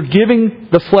 you're giving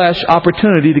the flesh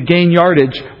opportunity to gain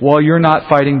yardage while you're not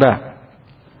fighting back.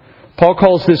 Paul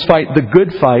calls this fight the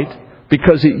good fight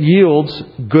because it yields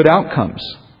good outcomes.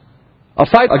 A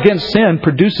fight against sin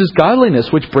produces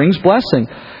godliness, which brings blessing.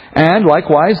 And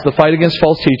likewise, the fight against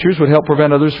false teachers would help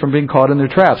prevent others from being caught in their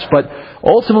traps. But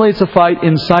ultimately, it's a fight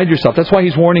inside yourself. That's why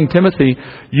he's warning Timothy,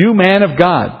 you man of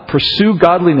God, pursue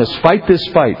godliness. Fight this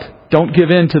fight. Don't give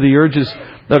in to the urges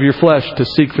of your flesh to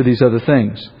seek for these other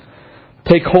things.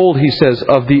 Take hold, he says,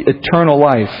 of the eternal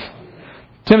life.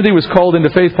 Timothy was called into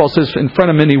faith, Paul says, in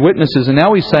front of many witnesses. And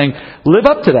now he's saying, live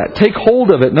up to that. Take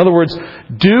hold of it. In other words,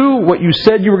 do what you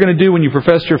said you were going to do when you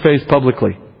professed your faith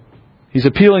publicly. He's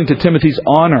appealing to Timothy's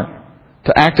honor,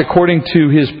 to act according to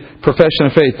his profession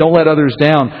of faith. Don't let others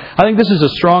down. I think this is a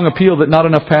strong appeal that not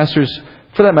enough pastors,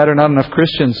 for that matter, not enough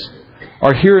Christians,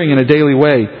 are hearing in a daily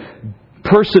way.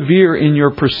 Persevere in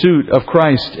your pursuit of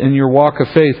Christ in your walk of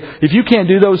faith. If you can't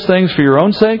do those things for your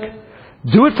own sake,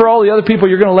 do it for all the other people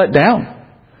you're going to let down.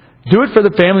 Do it for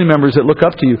the family members that look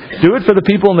up to you. Do it for the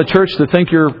people in the church that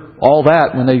think you're all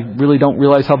that when they really don't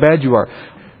realize how bad you are.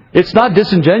 It's not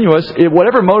disingenuous.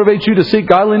 Whatever motivates you to seek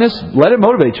godliness, let it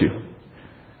motivate you.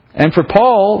 And for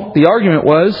Paul, the argument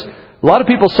was, a lot of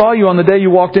people saw you on the day you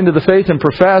walked into the faith and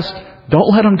professed. Don't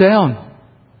let them down.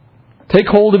 Take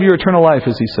hold of your eternal life,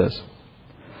 as he says.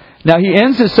 Now he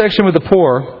ends this section with the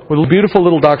poor, with a beautiful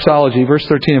little doxology, verse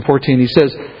 13 and 14. He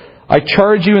says, I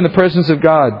charge you in the presence of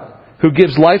God, who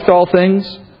gives life to all things,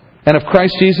 and of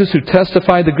Christ Jesus, who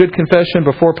testified the good confession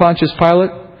before Pontius Pilate,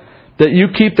 that you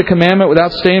keep the commandment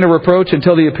without stain or reproach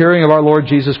until the appearing of our Lord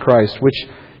Jesus Christ, which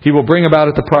he will bring about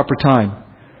at the proper time.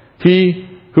 He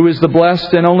who is the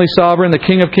blessed and only sovereign, the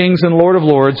King of kings and Lord of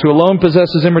lords, who alone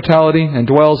possesses immortality and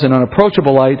dwells in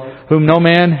unapproachable light, whom no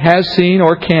man has seen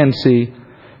or can see,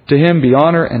 to him be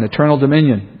honor and eternal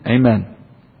dominion. Amen.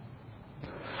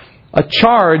 A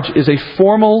charge is a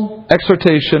formal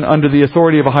exhortation under the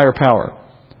authority of a higher power.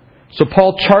 So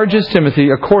Paul charges Timothy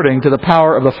according to the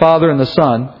power of the Father and the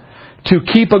Son to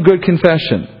keep a good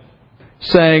confession,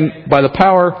 saying, by the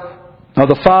power of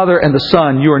the Father and the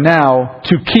Son, you are now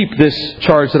to keep this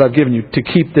charge that I've given you, to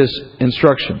keep this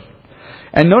instruction.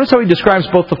 And notice how he describes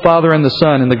both the Father and the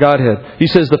Son in the Godhead. He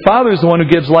says the Father is the one who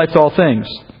gives life to all things,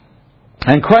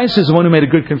 and Christ is the one who made a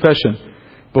good confession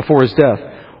before his death.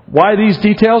 Why these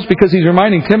details? Because he's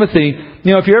reminding Timothy,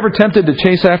 if you're ever tempted to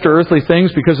chase after earthly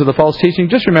things because of the false teaching,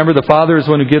 just remember the Father is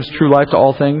the one who gives true life to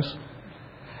all things.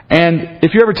 And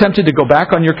if you're ever tempted to go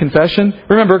back on your confession,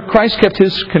 remember, Christ kept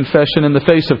His confession in the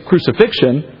face of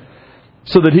crucifixion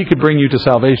so that He could bring you to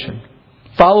salvation.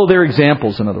 Follow their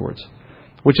examples, in other words.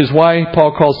 Which is why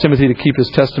Paul calls Timothy to keep his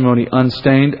testimony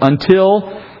unstained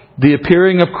until the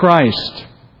appearing of Christ.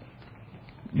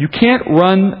 You can't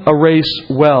run a race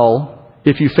well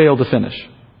if you fail to finish.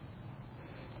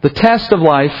 The test of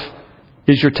life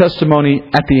is your testimony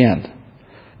at the end.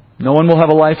 No one will have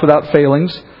a life without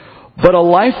failings, but a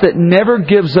life that never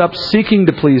gives up seeking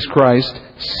to please Christ,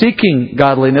 seeking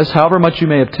godliness, however much you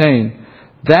may obtain,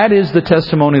 that is the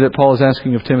testimony that Paul is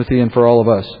asking of Timothy and for all of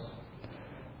us.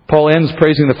 Paul ends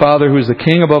praising the Father who is the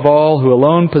King above all, who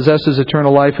alone possesses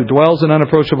eternal life, who dwells in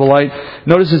unapproachable light.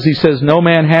 Notice as he says, no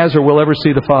man has or will ever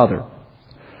see the Father.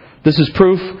 This is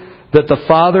proof that the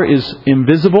Father is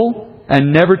invisible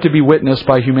and never to be witnessed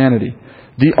by humanity.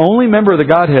 The only member of the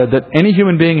Godhead that any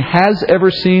human being has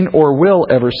ever seen or will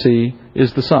ever see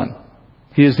is the Son.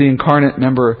 He is the incarnate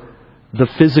member, the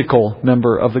physical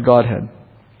member of the Godhead.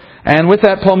 And with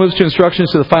that, Paul moves to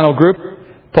instructions to the final group.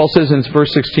 Paul says in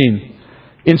verse 16,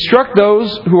 instruct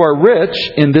those who are rich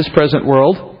in this present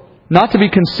world, not to be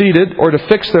conceited or to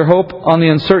fix their hope on the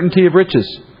uncertainty of riches,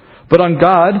 but on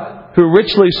God, who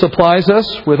richly supplies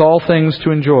us with all things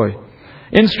to enjoy.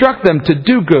 Instruct them to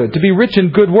do good, to be rich in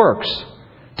good works,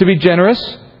 to be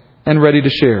generous and ready to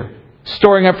share,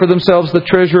 storing up for themselves the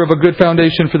treasure of a good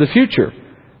foundation for the future,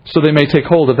 so they may take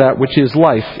hold of that which is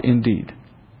life indeed.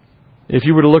 If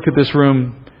you were to look at this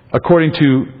room according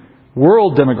to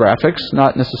world demographics,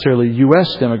 not necessarily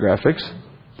U.S. demographics,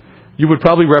 you would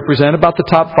probably represent about the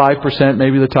top 5%,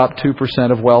 maybe the top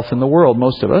 2% of wealth in the world,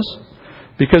 most of us,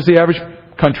 because the average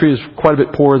country is quite a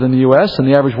bit poorer than the U.S., and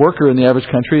the average worker in the average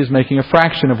country is making a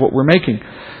fraction of what we're making.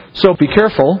 So be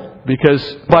careful,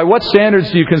 because by what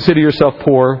standards do you consider yourself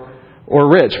poor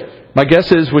or rich? My guess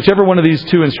is whichever one of these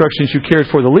two instructions you cared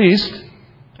for the least,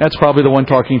 that's probably the one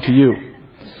talking to you.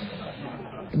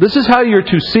 This is how you're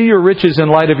to see your riches in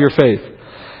light of your faith.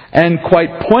 And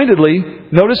quite pointedly,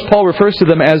 notice Paul refers to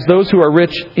them as those who are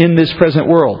rich in this present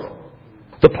world.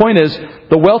 The point is,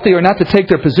 the wealthy are not to take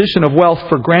their position of wealth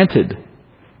for granted.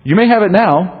 You may have it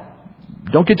now.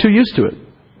 Don't get too used to it.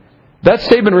 That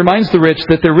statement reminds the rich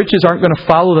that their riches aren't going to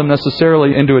follow them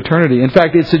necessarily into eternity. In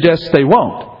fact, it suggests they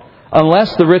won't,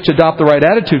 unless the rich adopt the right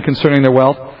attitude concerning their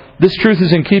wealth. This truth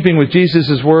is in keeping with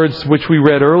Jesus' words, which we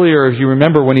read earlier, if you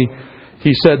remember, when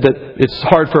he said that it's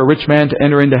hard for a rich man to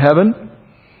enter into heaven.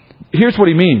 Here's what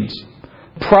he means.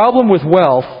 Problem with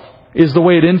wealth is the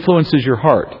way it influences your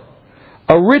heart.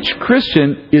 A rich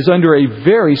Christian is under a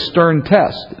very stern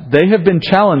test. They have been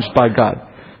challenged by God.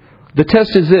 The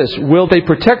test is this: will they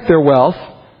protect their wealth,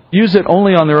 use it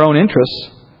only on their own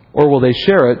interests, or will they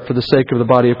share it for the sake of the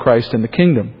body of Christ and the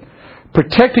kingdom?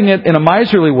 Protecting it in a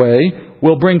miserly way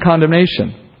will bring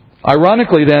condemnation.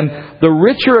 Ironically then, the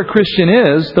richer a Christian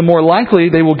is, the more likely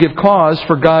they will give cause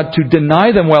for God to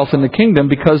deny them wealth in the kingdom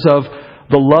because of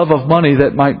the love of money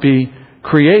that might be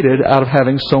created out of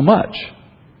having so much.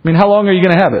 I mean, how long are you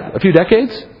going to have it? A few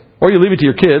decades? Or you leave it to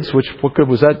your kids, which, what good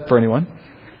was that for anyone?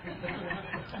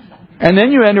 And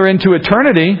then you enter into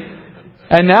eternity,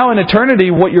 and now in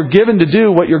eternity, what you're given to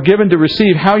do, what you're given to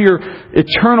receive, how your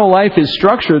eternal life is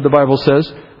structured, the Bible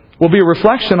says, will be a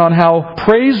reflection on how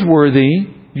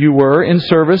praiseworthy you were in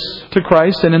service to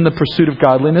Christ and in the pursuit of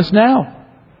godliness now.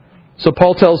 So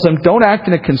Paul tells them, don't act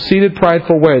in a conceited,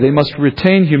 prideful way. They must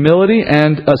retain humility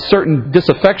and a certain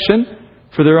disaffection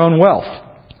for their own wealth.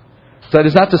 That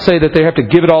is not to say that they have to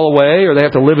give it all away or they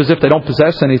have to live as if they don't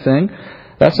possess anything.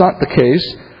 That's not the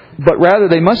case. But rather,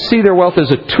 they must see their wealth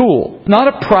as a tool, not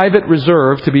a private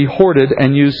reserve to be hoarded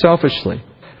and used selfishly.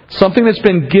 Something that's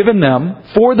been given them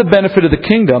for the benefit of the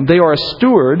kingdom. They are a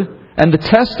steward. And the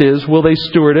test is, will they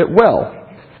steward it well?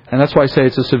 And that's why I say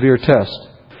it's a severe test.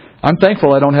 I'm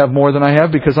thankful I don't have more than I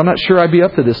have because I'm not sure I'd be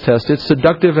up to this test. It's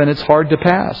seductive and it's hard to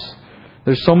pass.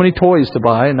 There's so many toys to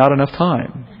buy and not enough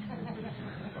time.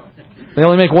 They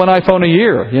only make one iPhone a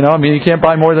year. You can't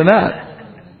buy more than that.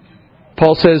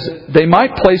 Paul says they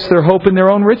might place their hope in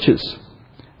their own riches.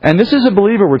 And this is a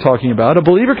believer we're talking about. A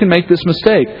believer can make this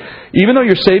mistake. Even though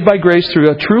you're saved by grace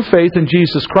through a true faith in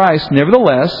Jesus Christ,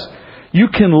 nevertheless, you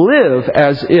can live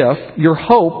as if your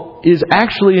hope is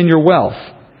actually in your wealth.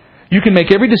 You can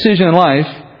make every decision in life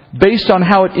based on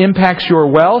how it impacts your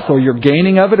wealth or your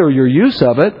gaining of it or your use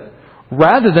of it,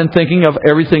 rather than thinking of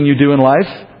everything you do in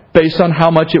life based on how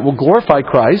much it will glorify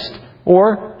Christ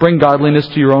or bring godliness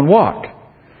to your own walk.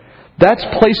 That's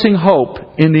placing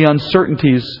hope in the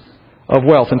uncertainties of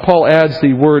wealth. And Paul adds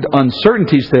the word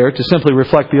uncertainties there to simply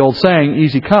reflect the old saying,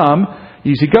 easy come,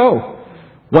 easy go.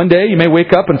 One day you may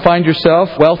wake up and find yourself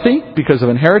wealthy because of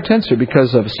inheritance or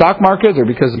because of stock market or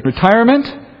because of retirement.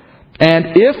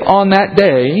 And if on that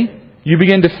day you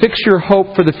begin to fix your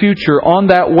hope for the future on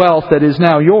that wealth that is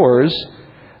now yours,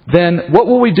 then what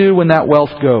will we do when that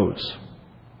wealth goes?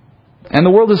 And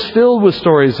the world is filled with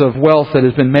stories of wealth that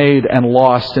has been made and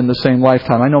lost in the same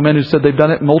lifetime. I know men who said they've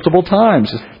done it multiple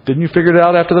times. Didn't you figure it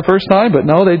out after the first time? But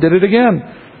no, they did it again.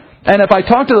 And if I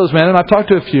talk to those men, and I've talked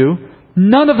to a few,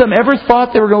 none of them ever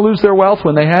thought they were going to lose their wealth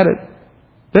when they had it.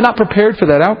 They're not prepared for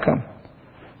that outcome.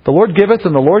 The Lord giveth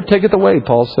and the Lord taketh away,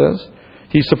 Paul says.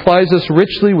 He supplies us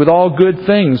richly with all good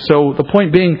things. So the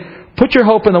point being, put your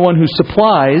hope in the one who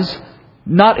supplies,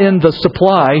 not in the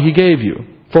supply He gave you.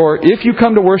 For if you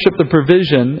come to worship the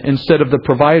provision instead of the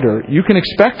provider, you can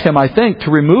expect Him, I think,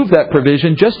 to remove that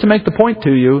provision just to make the point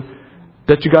to you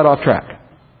that you got off track.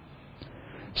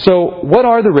 So what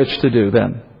are the rich to do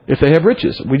then, if they have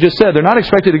riches? We just said they're not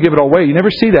expected to give it all away. You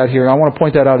never see that here. And I want to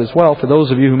point that out as well for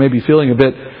those of you who may be feeling a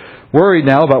bit worried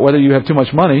now about whether you have too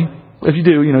much money. If you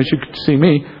do, you should see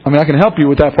me. I can help you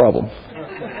with that problem.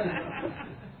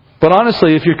 But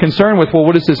honestly, if you're concerned with,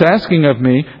 what is this asking of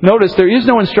me? Notice there is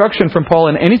no instruction from Paul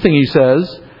in anything he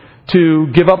says to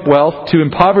give up wealth, to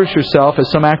impoverish yourself as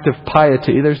some act of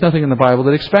piety. There's nothing in the Bible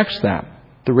that expects that.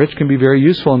 The rich can be very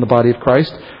useful in the body of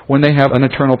Christ when they have an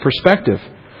eternal perspective.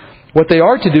 What they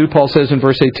are to do, Paul says in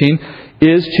verse 18,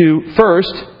 is to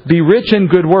first be rich in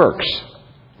good works.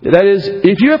 That is,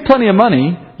 if you have plenty of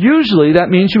money, usually that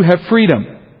means you have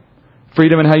freedom.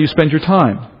 Freedom in how you spend your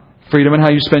time. Freedom in how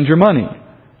you spend your money.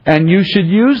 And you should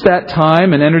use that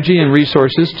time and energy and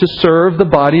resources to serve the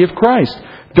body of Christ.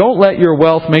 Don't let your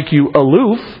wealth make you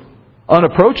aloof,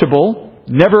 unapproachable,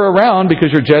 never around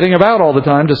because you're jetting about all the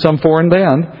time to some foreign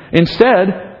land.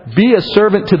 Instead, be a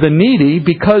servant to the needy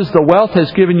because the wealth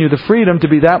has given you the freedom to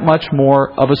be that much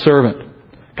more of a servant.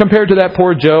 Compared to that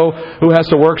poor Joe who has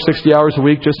to work 60 hours a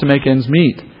week just to make ends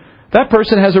meet. That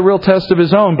person has a real test of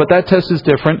his own, but that test is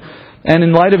different. And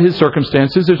in light of his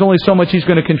circumstances, there's only so much he's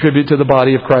going to contribute to the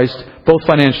body of Christ, both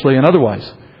financially and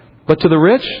otherwise. But to the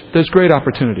rich, there's great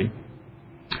opportunity.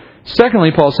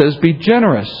 Secondly, Paul says, be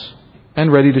generous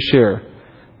and ready to share.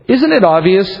 Isn't it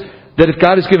obvious that if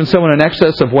God has given someone an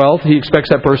excess of wealth, He expects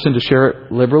that person to share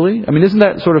it liberally? Isn't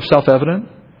that sort of self-evident?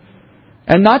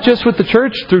 And not just with the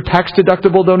church through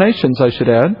tax-deductible donations, I should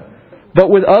add,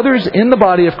 but with others in the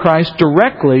body of Christ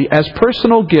directly as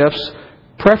personal gifts,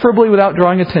 preferably without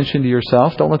drawing attention to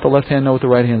yourself. Don't let the left hand know what the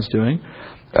right hand's doing.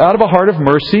 Out of a heart of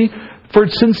mercy, for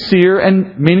sincere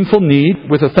and meaningful need,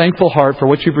 with a thankful heart for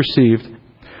what you've received.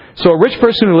 So a rich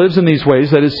person who lives in these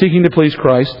ways, that is seeking to please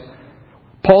Christ,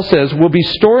 Paul says, will be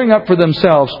storing up for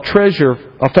themselves treasure,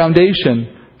 a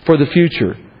foundation for the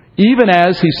future. Even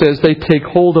as, he says, they take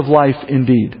hold of life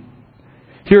indeed.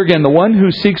 Here again, the one who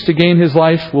seeks to gain his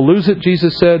life will lose it,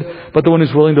 Jesus said, but the one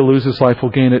who's willing to lose his life will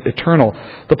gain it eternal.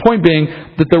 The point being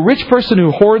that the rich person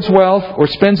who hoards wealth or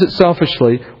spends it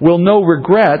selfishly will know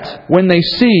regret when they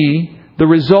see the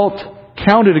result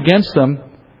counted against them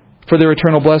for their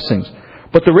eternal blessings.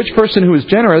 But the rich person who is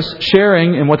generous,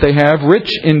 sharing in what they have,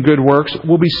 rich in good works,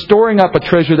 will be storing up a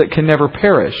treasure that can never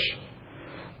perish.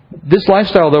 This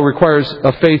lifestyle, though, requires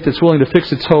a faith that's willing to fix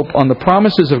its hope on the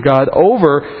promises of God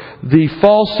over the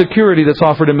false security that's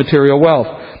offered in material wealth.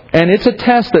 And it's a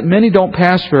test that many don't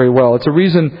pass very well. It's a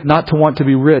reason not to want to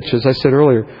be rich, as I said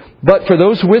earlier. But for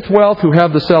those with wealth who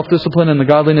have the self-discipline and the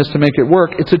godliness to make it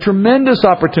work, it's a tremendous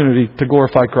opportunity to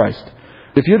glorify Christ.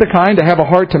 If you're the kind to have a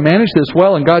heart to manage this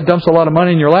well and God dumps a lot of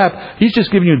money in your lap, He's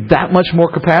just giving you that much more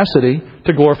capacity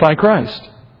to glorify Christ.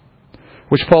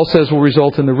 Which Paul says will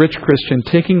result in the rich Christian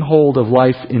taking hold of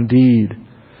life indeed.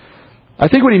 I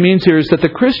think what he means here is that the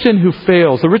Christian who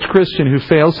fails, the rich Christian who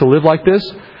fails to live like this,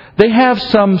 they have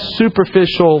some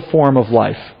superficial form of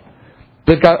life.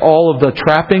 They've got all of the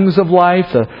trappings of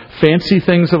life, the fancy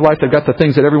things of life. They've got the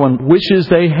things that everyone wishes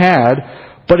they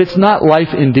had, but it's not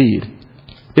life indeed.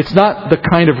 It's not the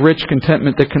kind of rich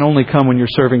contentment that can only come when you're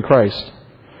serving Christ.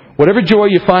 Whatever joy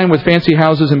you find with fancy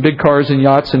houses and big cars and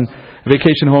yachts and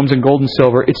vacation homes and gold and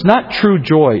silver, it's not true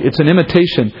joy. It's an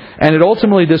imitation, and it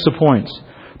ultimately disappoints.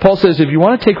 Paul says if you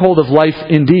want to take hold of life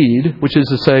indeed, which is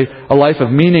to say a life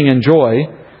of meaning and joy,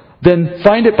 then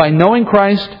find it by knowing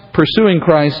Christ, pursuing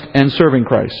Christ, and serving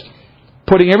Christ.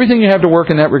 Putting everything you have to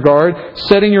work in that regard,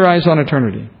 setting your eyes on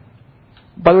eternity.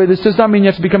 By the way, this does not mean you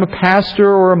have to become a pastor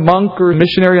or a monk or a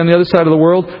missionary on the other side of the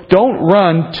world. Don't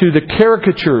run to the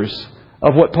caricatures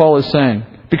of what Paul is saying.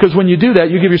 Because when you do that,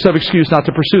 you give yourself excuse not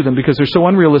to pursue them because they're so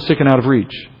unrealistic and out of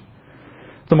reach.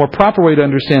 The more proper way to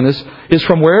understand this is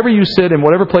from wherever you sit in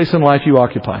whatever place in life you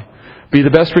occupy. Be the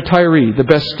best retiree, the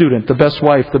best student, the best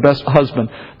wife, the best husband,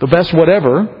 the best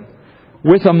whatever,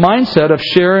 with a mindset of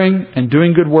sharing and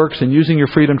doing good works and using your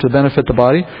freedom to benefit the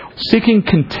body, seeking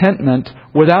contentment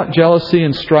without jealousy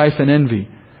and strife and envy,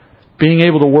 being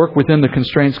able to work within the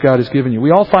constraints God has given you.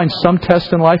 We all find some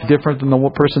test in life different than the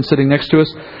person sitting next to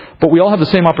us, but we all have the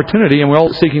same opportunity and we're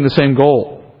all seeking the same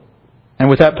goal. And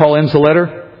with that, Paul ends the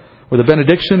letter with a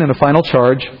benediction and a final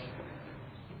charge.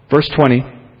 Verse 20,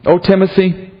 O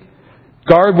Timothy,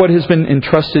 guard what has been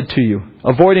entrusted to you,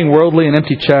 avoiding worldly and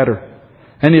empty chatter,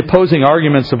 and the opposing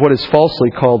arguments of what is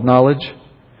falsely called knowledge,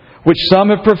 which some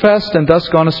have professed and thus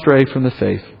gone astray from the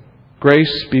faith.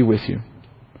 Grace be with you.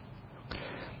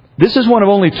 This is one of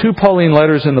only 2 Pauline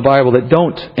letters in the Bible that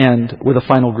don't end with a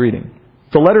final greeting.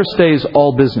 The letter stays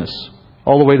all business,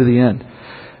 all the way to the end.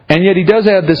 And yet he does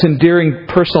add this endearing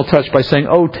personal touch by saying,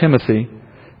 "Oh, Timothy."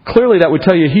 Clearly that would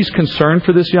tell you he's concerned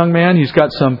for this young man. He's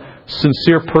got some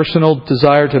sincere personal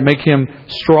desire to make him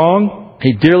strong.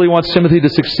 He dearly wants Timothy to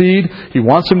succeed. He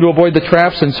wants him to avoid the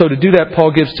traps. And so to do that,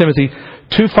 Paul gives Timothy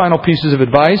 2 final pieces of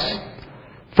advice.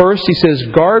 First, he says,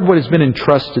 guard what has been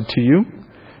entrusted to you.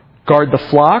 Guard the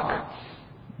flock.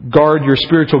 Guard your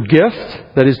spiritual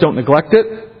gift. That is, don't neglect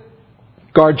it.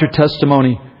 Guard your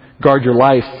testimony. Guard your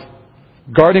life.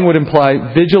 Guarding would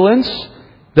imply vigilance.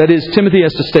 That is, Timothy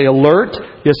has to stay alert.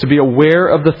 He has to be aware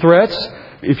of the threats.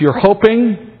 If you're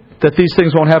hoping that these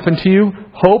things won't happen to you,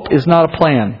 hope is not a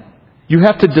plan. You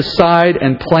have to decide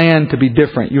and plan to be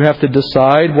different. You have to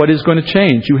decide what is going to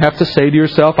change. You have to say to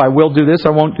yourself, I will do this,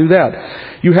 I won't do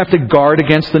that. You have to guard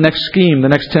against the next scheme, the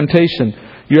next temptation.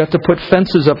 You have to put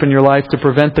fences up in your life to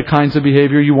prevent the kinds of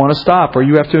behavior you want to stop. Or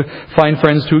you have to find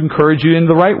friends to encourage you in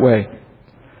the right way.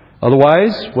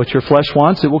 Otherwise, what your flesh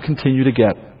wants, it will continue to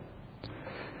get.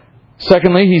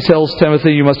 Secondly, he tells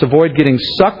Timothy, you must avoid getting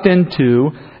sucked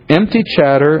into empty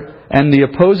chatter and the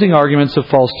opposing arguments of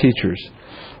false teachers.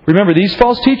 Remember, these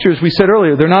false teachers, we said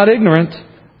earlier, they're not ignorant.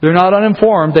 They're not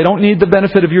uninformed. They don't need the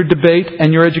benefit of your debate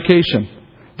and your education.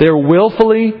 They're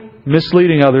willfully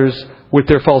misleading others with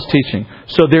their false teaching.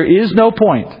 So there is no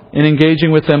point in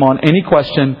engaging with them on any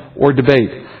question or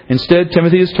debate. Instead,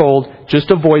 Timothy is told,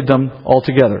 just avoid them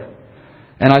altogether.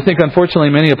 And I think, unfortunately,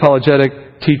 many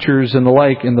apologetic teachers and the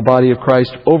like in the body of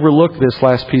Christ overlook this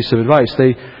last piece of advice.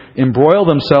 They embroil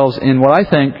themselves in what I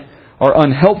think are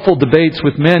unhelpful debates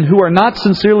with men who are not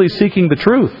sincerely seeking the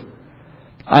truth.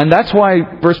 And that's why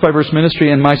verse-by-verse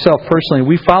ministry and myself personally,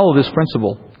 we follow this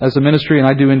principle as a ministry, and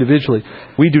I do individually.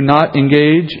 We do not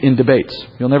engage in debates.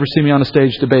 You'll never see me on a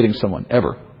stage debating someone,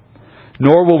 ever.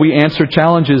 Nor will we answer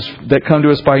challenges that come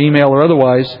to us by email or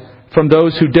otherwise from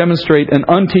those who demonstrate an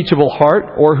unteachable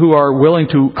heart or who are willing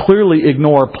to clearly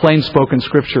ignore plain-spoken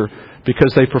Scripture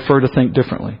because they prefer to think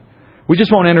differently. We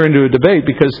just won't enter into a debate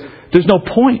because there's no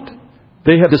point.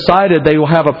 They have decided they will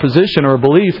have a position or a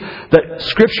belief that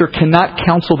Scripture cannot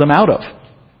counsel them out of.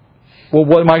 Well,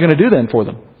 what am I going to do then for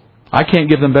them? I can't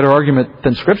give them better argument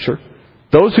than Scripture.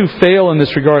 Those who fail in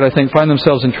this regard, I think, find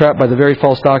themselves entrapped by the very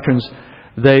false doctrines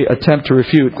they attempt to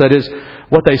refute. That is,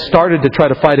 what they started to try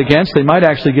to fight against, they might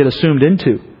actually get assumed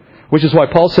into. Which is why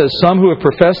Paul says, some who have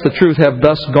professed the truth have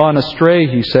thus gone astray,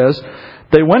 he says.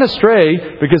 They went astray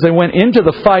because they went into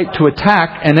the fight to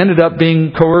attack and ended up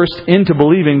being coerced into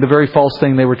believing the very false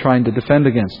thing they were trying to defend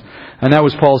against. And that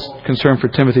was Paul's concern for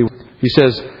Timothy. He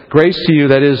says, grace to you,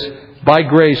 that is, by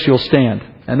grace you'll stand.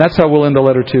 And that's how we'll end the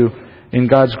letter too, in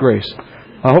God's grace.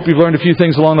 I hope you've learned a few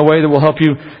things along the way that will help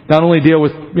you not only deal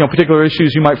with particular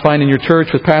issues you might find in your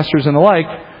church with pastors and the like,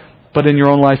 but in your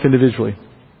own life individually.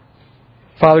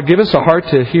 Father, give us a heart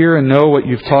to hear and know what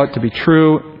you've taught to be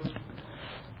true,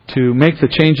 to make the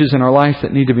changes in our life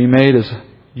that need to be made as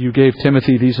you gave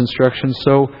Timothy these instructions.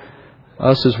 So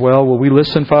us as well. Will we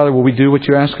listen, Father? Will we do what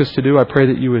you ask us to do? I pray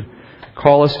that you would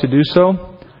call us to do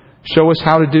so. Show us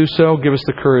how to do so. Give us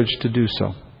the courage to do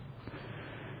so.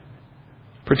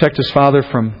 Protect us, Father,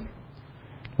 from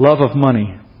love of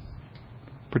money.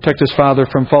 Protect us, Father,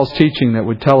 from false teaching that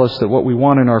would tell us that what we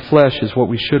want in our flesh is what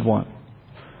we should want.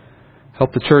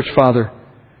 Help the church, Father,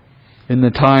 in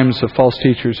the times of false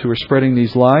teachers who are spreading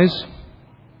these lies.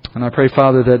 And I pray,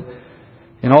 Father, that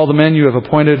in all the men you have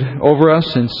appointed over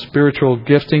us in spiritual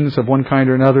giftings of one kind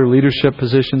or another, leadership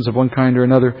positions of one kind or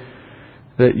another,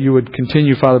 that you would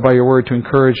continue, Father, by your word to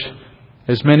encourage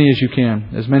as many as you can,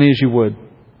 as many as you would,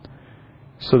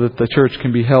 so that the church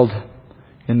can be held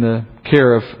in the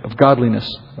care of godliness,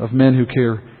 of men who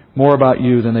care more about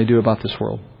you than they do about this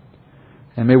world.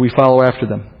 And may we follow after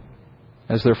them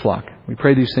as their flock. We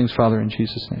pray these things, Father, in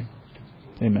Jesus' name.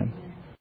 Amen.